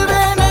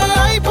சொல்வேன்னு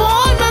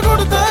ஐபோன்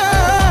கொடுத்த.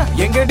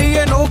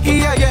 எங்கடிய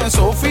நோக்கிய ஏன்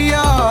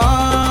சோஃபியா?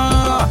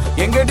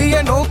 எங்கடிய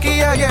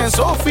நோக்கிய ஏன்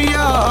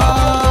சோஃபியா?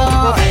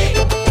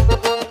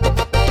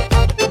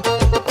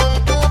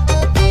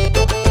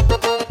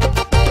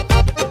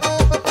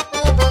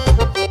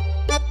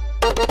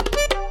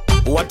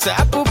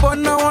 வாட்ஸ்அப்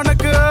பண்ண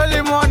உனக்கு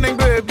early morning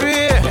baby,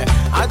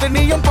 அது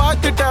நீயும்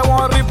பார்த்துட்ட,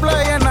 உன் ரிப்ளை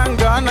நான்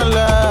காணல.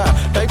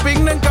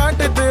 டைப்பிங்னு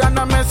காட்டுது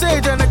ஆனா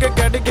மெசேஜ் எனக்கு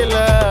கிடைக்கல.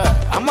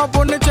 அம்மா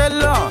பொண்ணு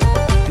செல்லம்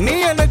நீ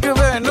எனக்கு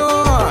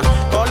வேணும்,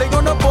 காலிங்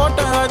ஒன்று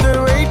போட்டேன் அது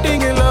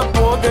வெயிட்டிங்ல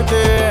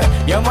போகுது.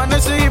 என்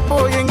மனசு இப்போ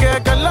இங்க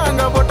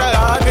கல்லாங்க போட்ட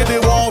ஆகுது.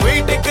 உன்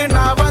வீட்டுக்கு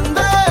நான்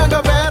வந்த அங்க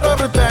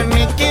வேறொருத்தன்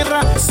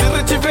நிக்கிறான்,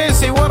 சிரிச்சு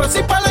பேசி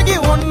உரசி பழகி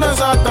ஒன்னு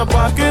சாத்த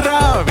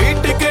பாக்குறான்.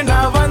 வீட்டுக்கு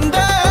நான் வந்த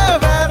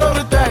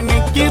வேறொருத்தன்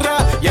நிக்கிறா,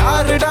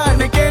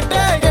 யாருடான்னு கேட்ட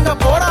என்ன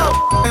போடா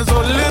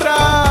சொல்லுறா.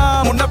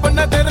 முன்ன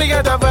பண்ண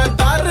தெரியாதவன்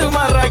தாறு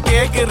மாறா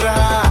கேக்குறா,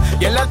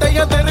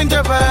 எல்லாத்தையும்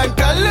தெரிஞ்சவன்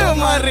கல்லு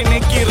மாறி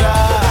நிக்கிறா.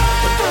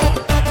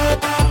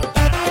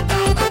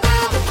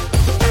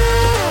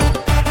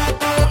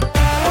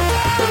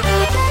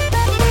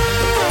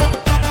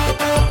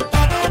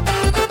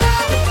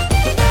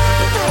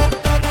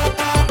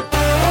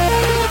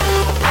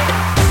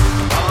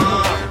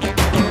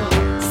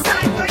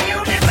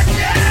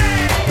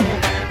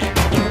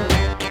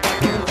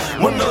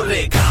 முன்னொரு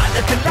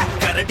காலத்துல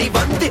கரடி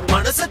வந்து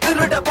மனச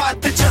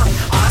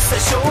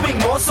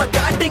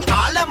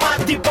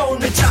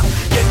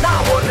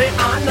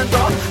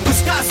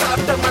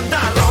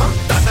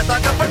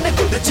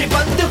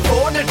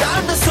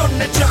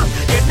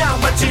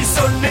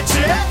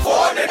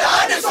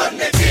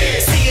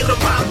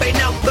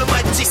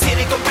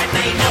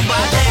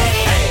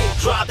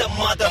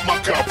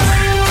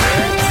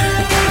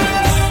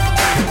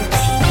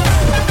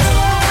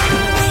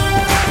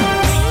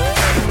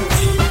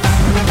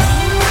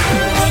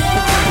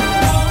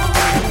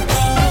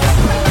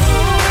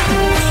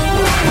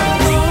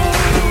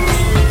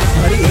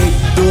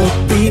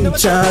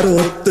தீஞ்சார்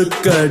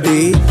ஒத்துக்கடி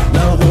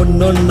நான்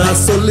ஒன்னொன்னா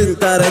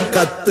சொல்லித்தரேன்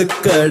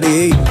கத்துக்கடி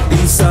நீ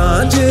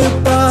சாஞ்சு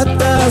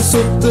பார்த்தா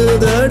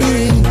சுத்துதடி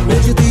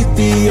நெஞ்சு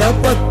தீத்தியா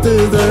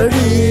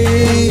பத்துதடி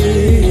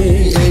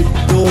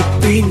தோ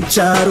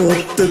தீஞ்சார்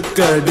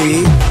ஒத்துக்கடி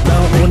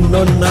நான்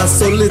ஒன்னொன்னா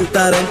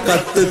சொல்லித்தரேன்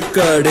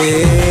கத்துக்கடி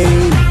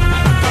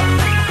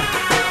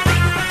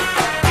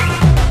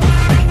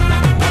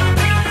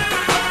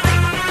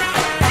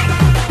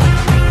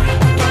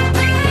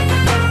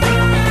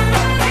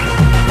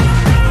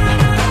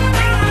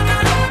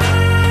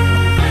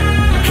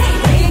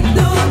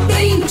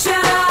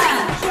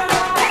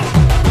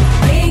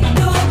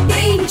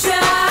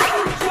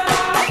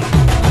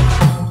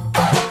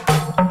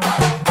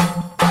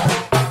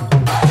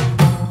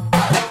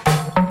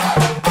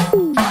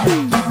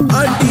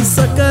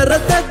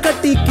சக்கரத்தை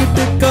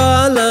கட்டிக்கிட்டு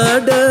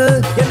காலாட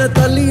என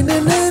தள்ளி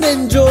நின்று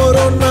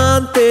நெஞ்சோரம்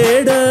நான்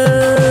தேட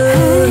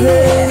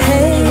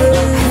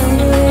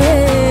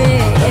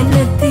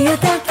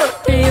என்னத்தையதா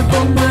தொட்டு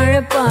பொம்மழை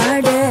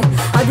பாட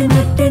அது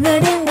நட்டு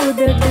நடு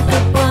உதட்டுக்கு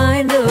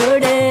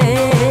பாய்ந்தோட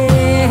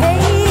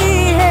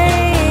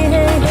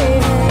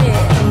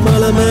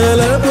மலை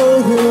மேல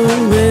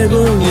போகும்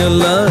வேகம்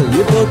எல்லாம்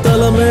இப்போ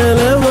தலை மேல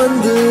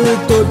வந்து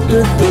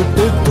தொட்டு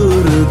தொட்டு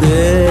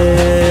துருதே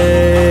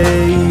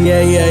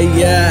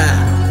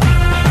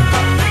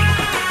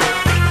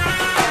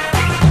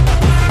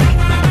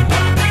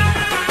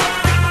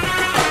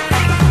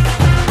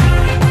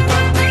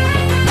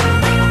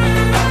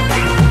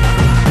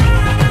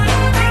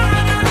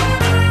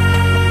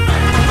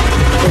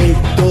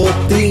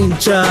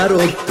தீஞ்சார்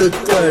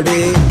ஒத்துக்கடி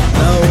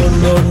நான்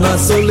ஒன்னொன்னா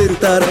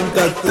சொல்லித்தரேன்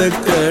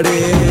கத்துக்கடி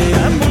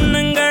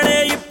பொண்ணுங்களே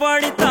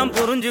இப்படித்தான்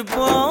புரிஞ்சு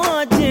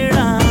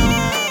போச்சுடா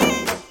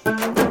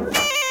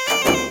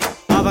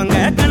அவங்க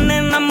கண்ணு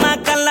நம்ம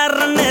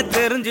கல்லறன்னு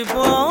தெரிஞ்சு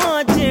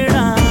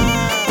போச்சுடா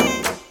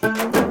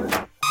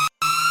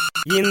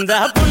இந்த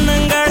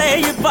பொண்ணுங்களே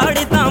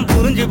இப்படித்தான்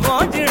புரிஞ்சு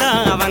போச்சுடா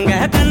அவங்க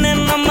கண்ணு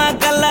நம்ம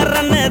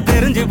கல்லறன்னு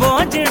தெரிஞ்சு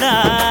போச்சுடா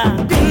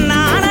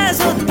பின்னால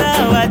சுத்த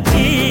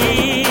வச்சு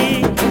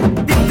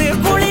திட்டு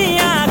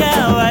குழியாக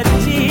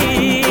வச்சு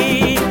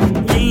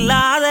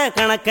இல்லாத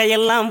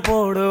கணக்கையெல்லாம்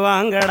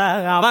போடுவாங்கடா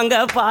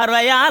அவங்க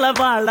பார்வையால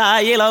பாடா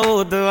இல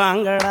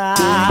ஊத்துவாங்கடா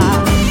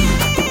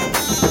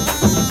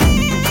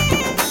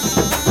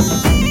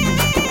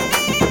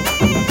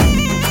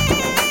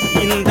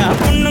இந்த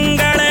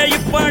பொண்ணுங்களை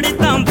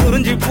இப்படித்தான்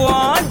புரிஞ்சு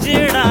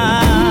போச்சுடா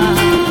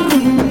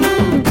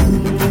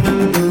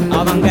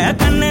அவங்க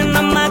கண்ணு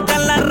நம்ம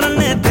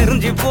கல்லறன்னு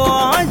தெரிஞ்சு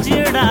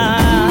போச்சுடா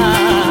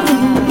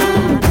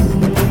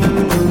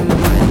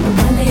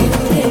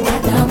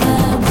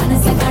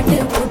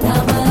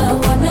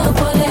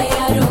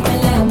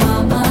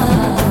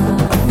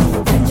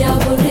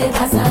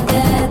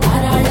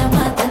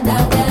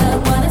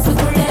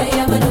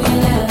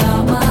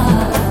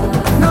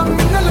நம்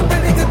மின்னல்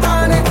பெண்ணுக்கு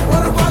தானே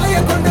ஒரு வலைய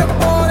கொண்டு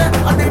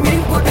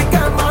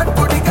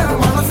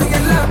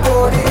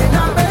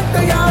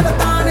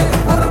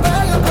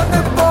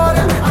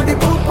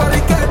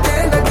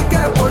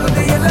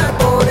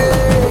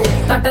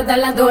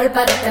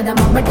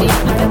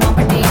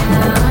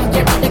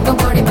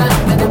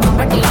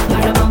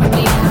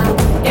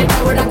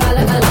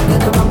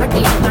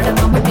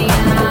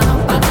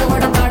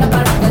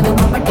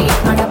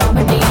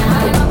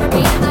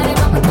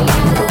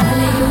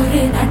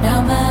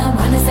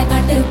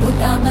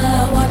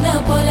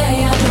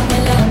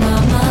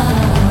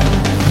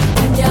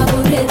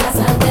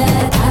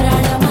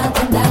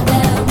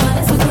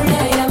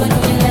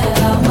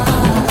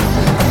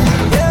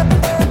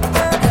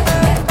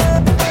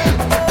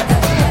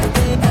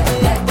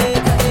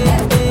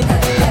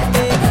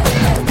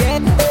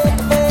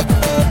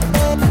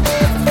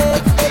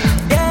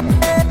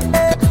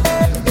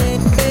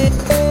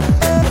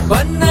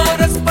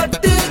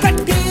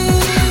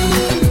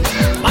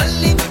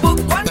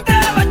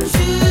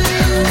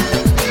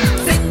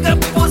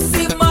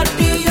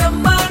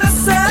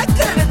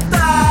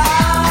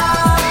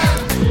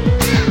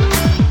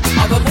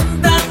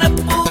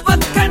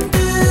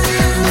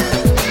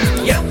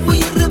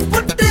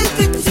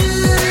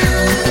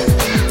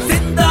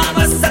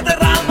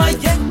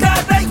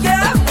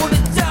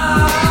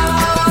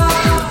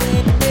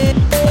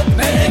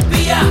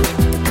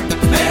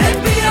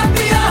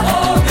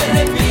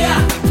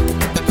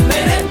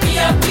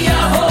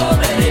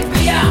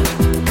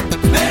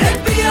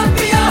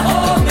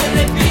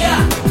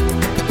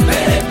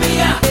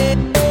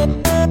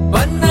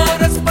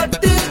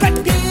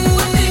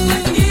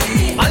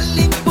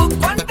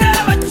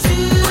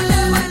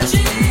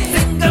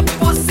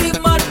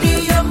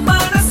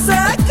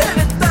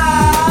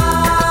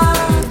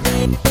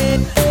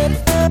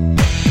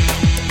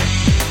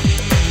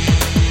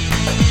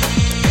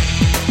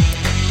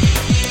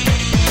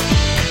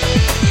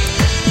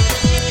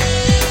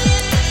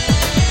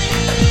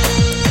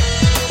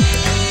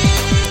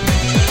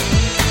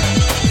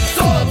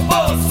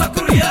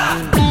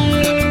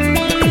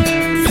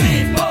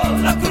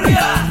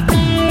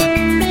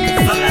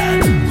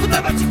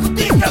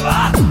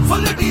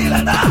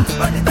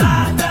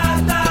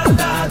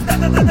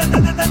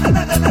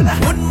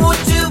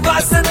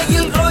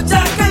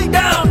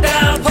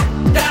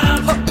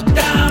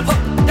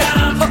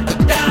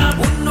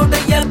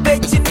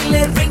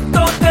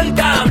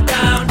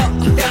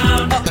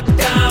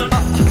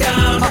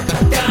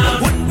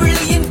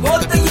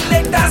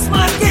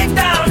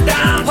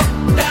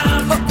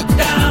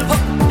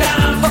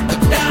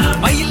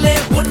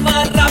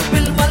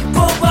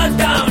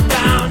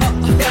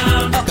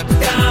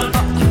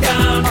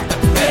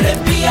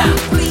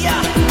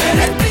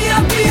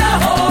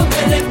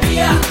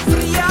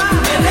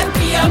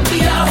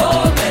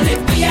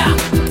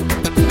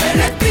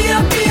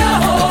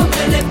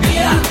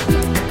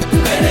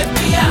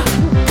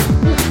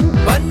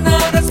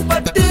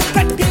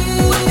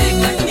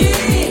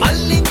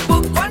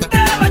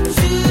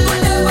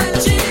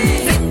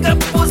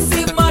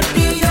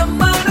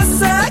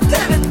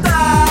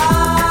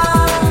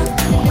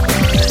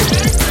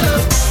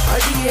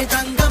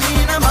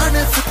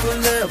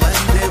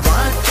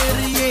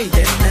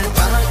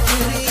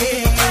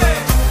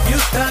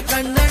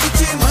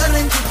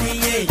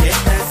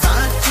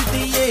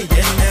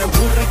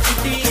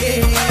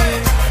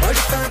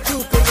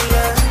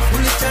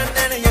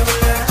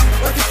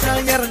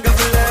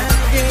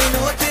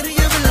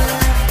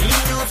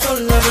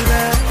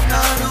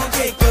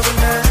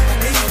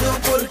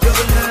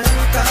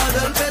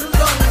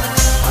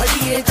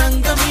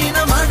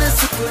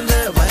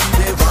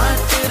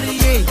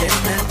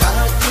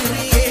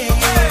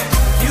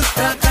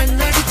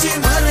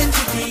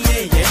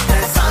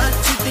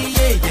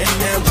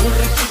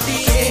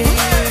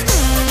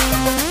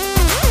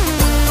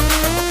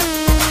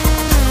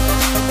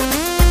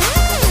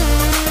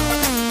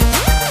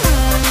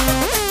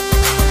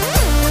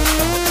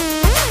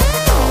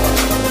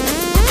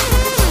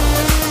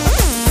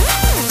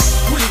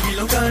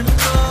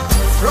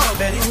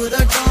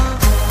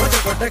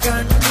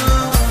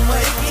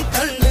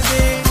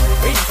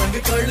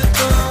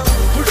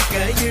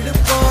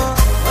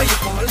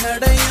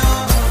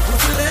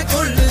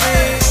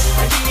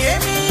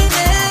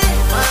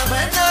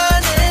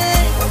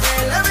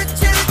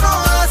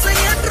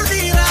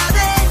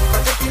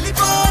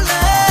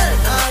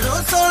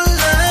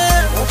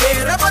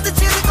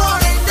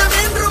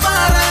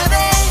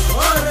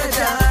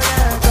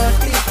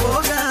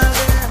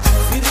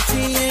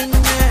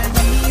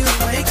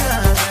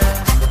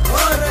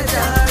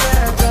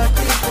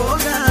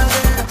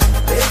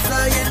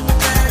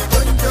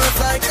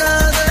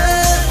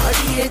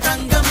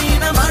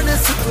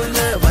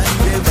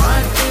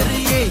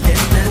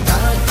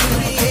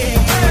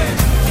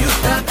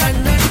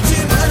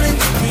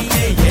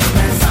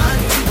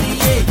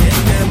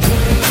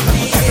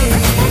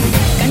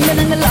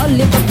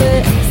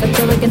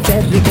சத்த வைக்க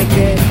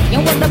சரிக்கு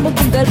என் உடம்பு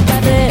புகழ்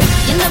பாரு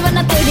என்ன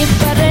வேணா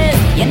தேடிப்பாரு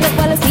என்ன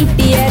பல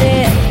சீட்டியாரு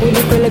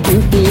உனக்குள்ள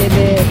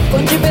கியூட்டியது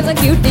கொஞ்சம் பேச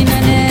கியூட்டி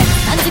நானு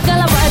 5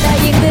 கால வாடா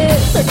இங்கு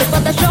தொட்டு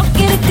பார்த்தா ஷோக்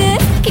இருக்கு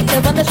கிட்ட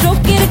வந்த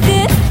ஷோக் இருக்கு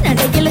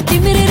நடையில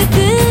திமிர்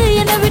இருக்கு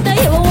என்ன விட்டா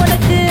எவன்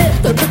உனக்கு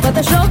தொட்டு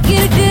பார்த்தா ஷோக்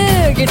இருக்கு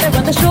கிட்ட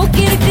வந்த ஷோக்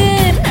இருக்கு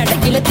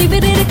நடையில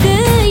திமிர் இருக்கு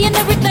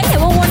என்ன விட்டா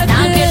எவன் உனக்கு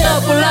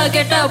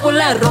கெட்ட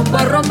புள்ள ரொம்ப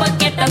ரொம்ப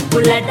கெட்ட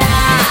புள்ளடா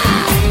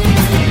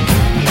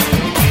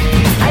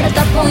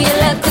தப்பும்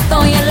இல்ல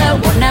குத்தம் இல்ல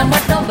உன்னை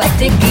மட்டும்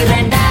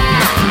வச்சுக்கிறேன்டா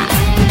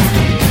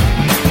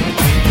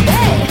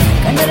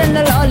கண்ணு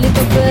 2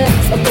 லாலிபப்பு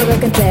சொப்ப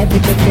வைக்க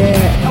சேப்பிட்டு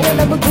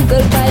உடம்பு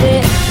கூகுள் பாரு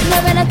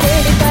என்ன வேணா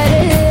தேடி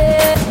பாரு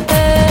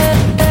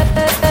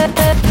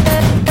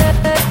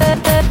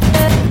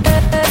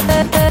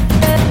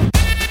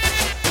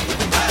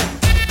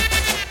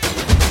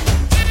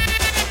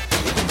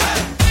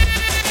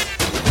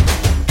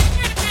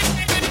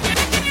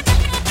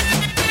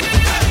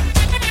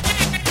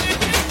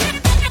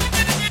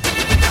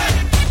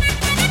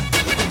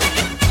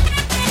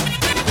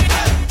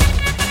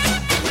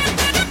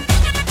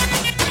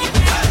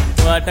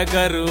What a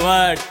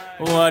karuad,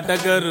 what a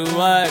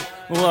karuad,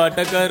 what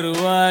a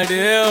karuad,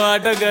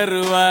 what a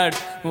karuad,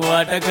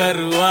 what a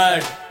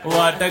karuad,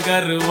 what a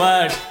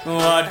karuad,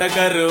 what a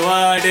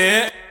karuad.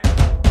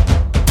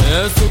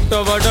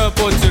 சுட்ட வட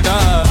போச்சுடா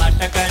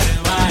what a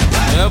karuad,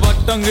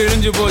 வட்டம்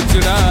கிழிஞ்சு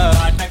போச்சுடா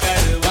what a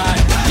karuad,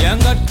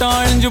 என் கட்டம்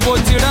அழிஞ்சு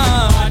போச்சுடா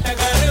what a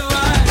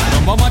karuad,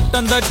 ரொம்ப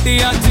மட்டம் தட்டி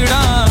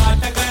ஆச்சுடா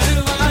what a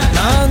karuad,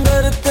 நான்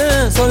கருத்து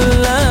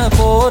சொல்ல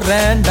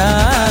போறேன்டா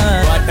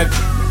what a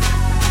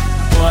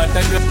what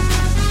a girl,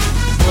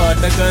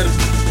 what a girl,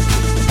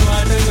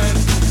 what a girl,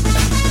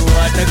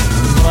 what a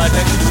what a what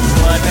a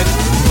what a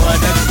what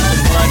a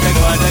what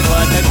a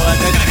what a what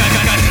a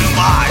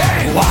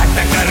what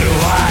a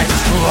karuad,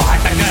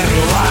 what a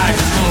karuad,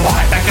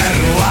 what a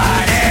karuad,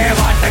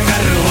 what a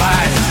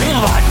karuad,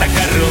 what a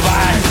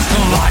karuad,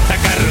 what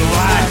a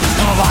karuad,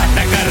 what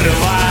a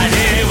karuad,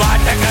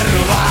 what a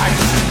karuad.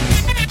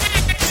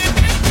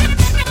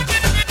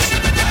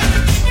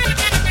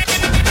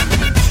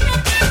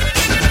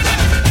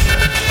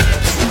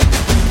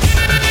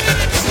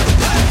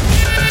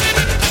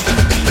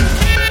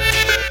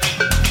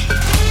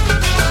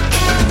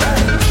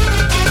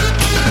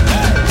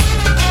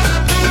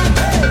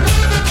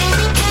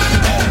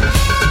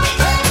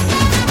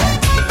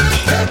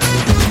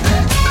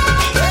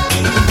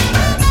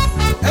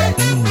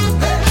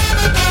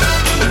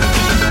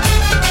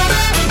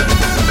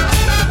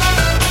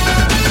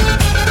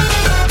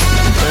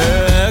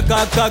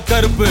 காக்கா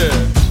கருப்பு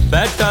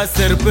பேட்டா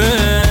செருப்பு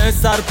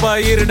சார்பா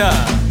இருடா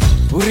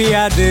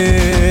புரியாது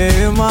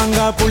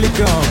மாங்காய்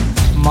புளிக்கும்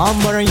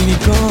மாம்பழம்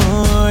இனிக்கும்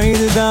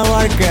இதுதான்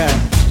வாழ்க்கை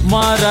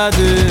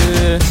மாறாது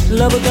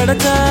லவ்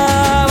கிடைச்சா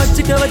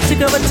வச்சுக்க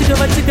வச்சுக்க வச்சுக்க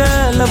வச்சுக்க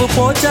லவ்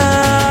போச்சா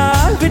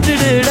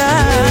விட்டுடுடா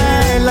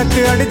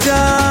லக்கு அடிச்சா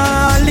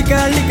அள்ளிக்க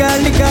அள்ளிக்க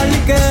அள்ளிக்க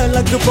அள்ளிக்க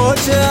லக்கு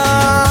போச்சா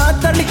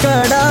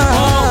தள்ளிக்கடா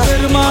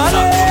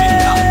பெருமாளே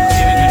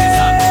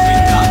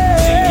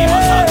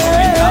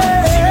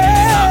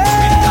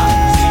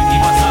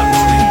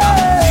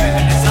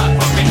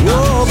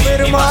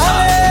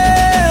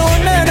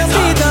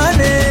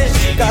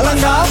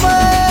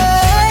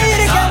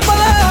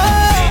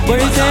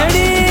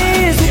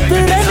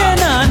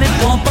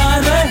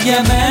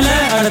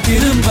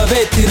திரும்பவே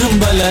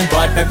திரும்பல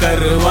வாட்ட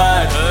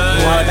கருவாட்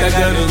வாட்ட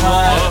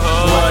கருவாட்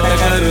வாட்ட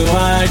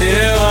கருவாடு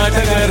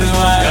வாட்ட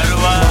கருவாட்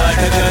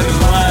வாட்ட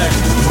கருவாட்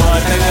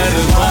வாட்ட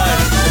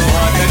கருவாட்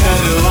வாட்ட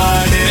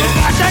கருவாடு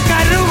வாட்ட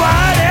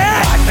கருவாடு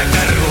வாட்ட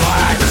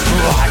கருவாட்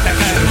வாட்ட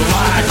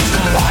கருவாட்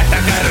வாட்ட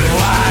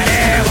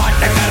கருவாடு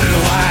வாட்ட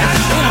கருவாட்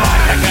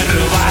வாட்ட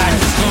கருவாட்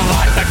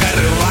வாட்ட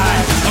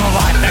கருவாட்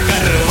வாட்ட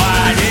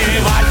கருவாடு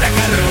வாட்ட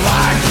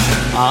கருவாட்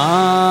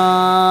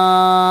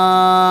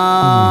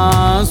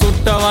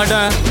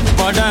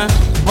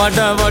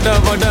வட வட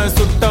வட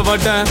சுட்ட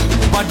வட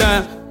வட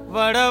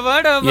வட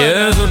வட ஏ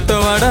சுட்ட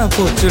வட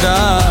போச்சுடா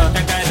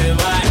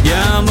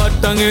ஏன்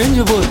மட்டம்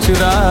கிழிஞ்சு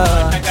போச்சுடா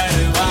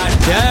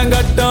ஏன்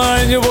கட்டம்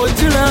அழிஞ்சு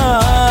போச்சுடா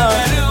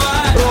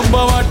ரொம்ப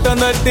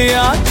மட்டம் தட்டி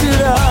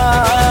ஆச்சுடா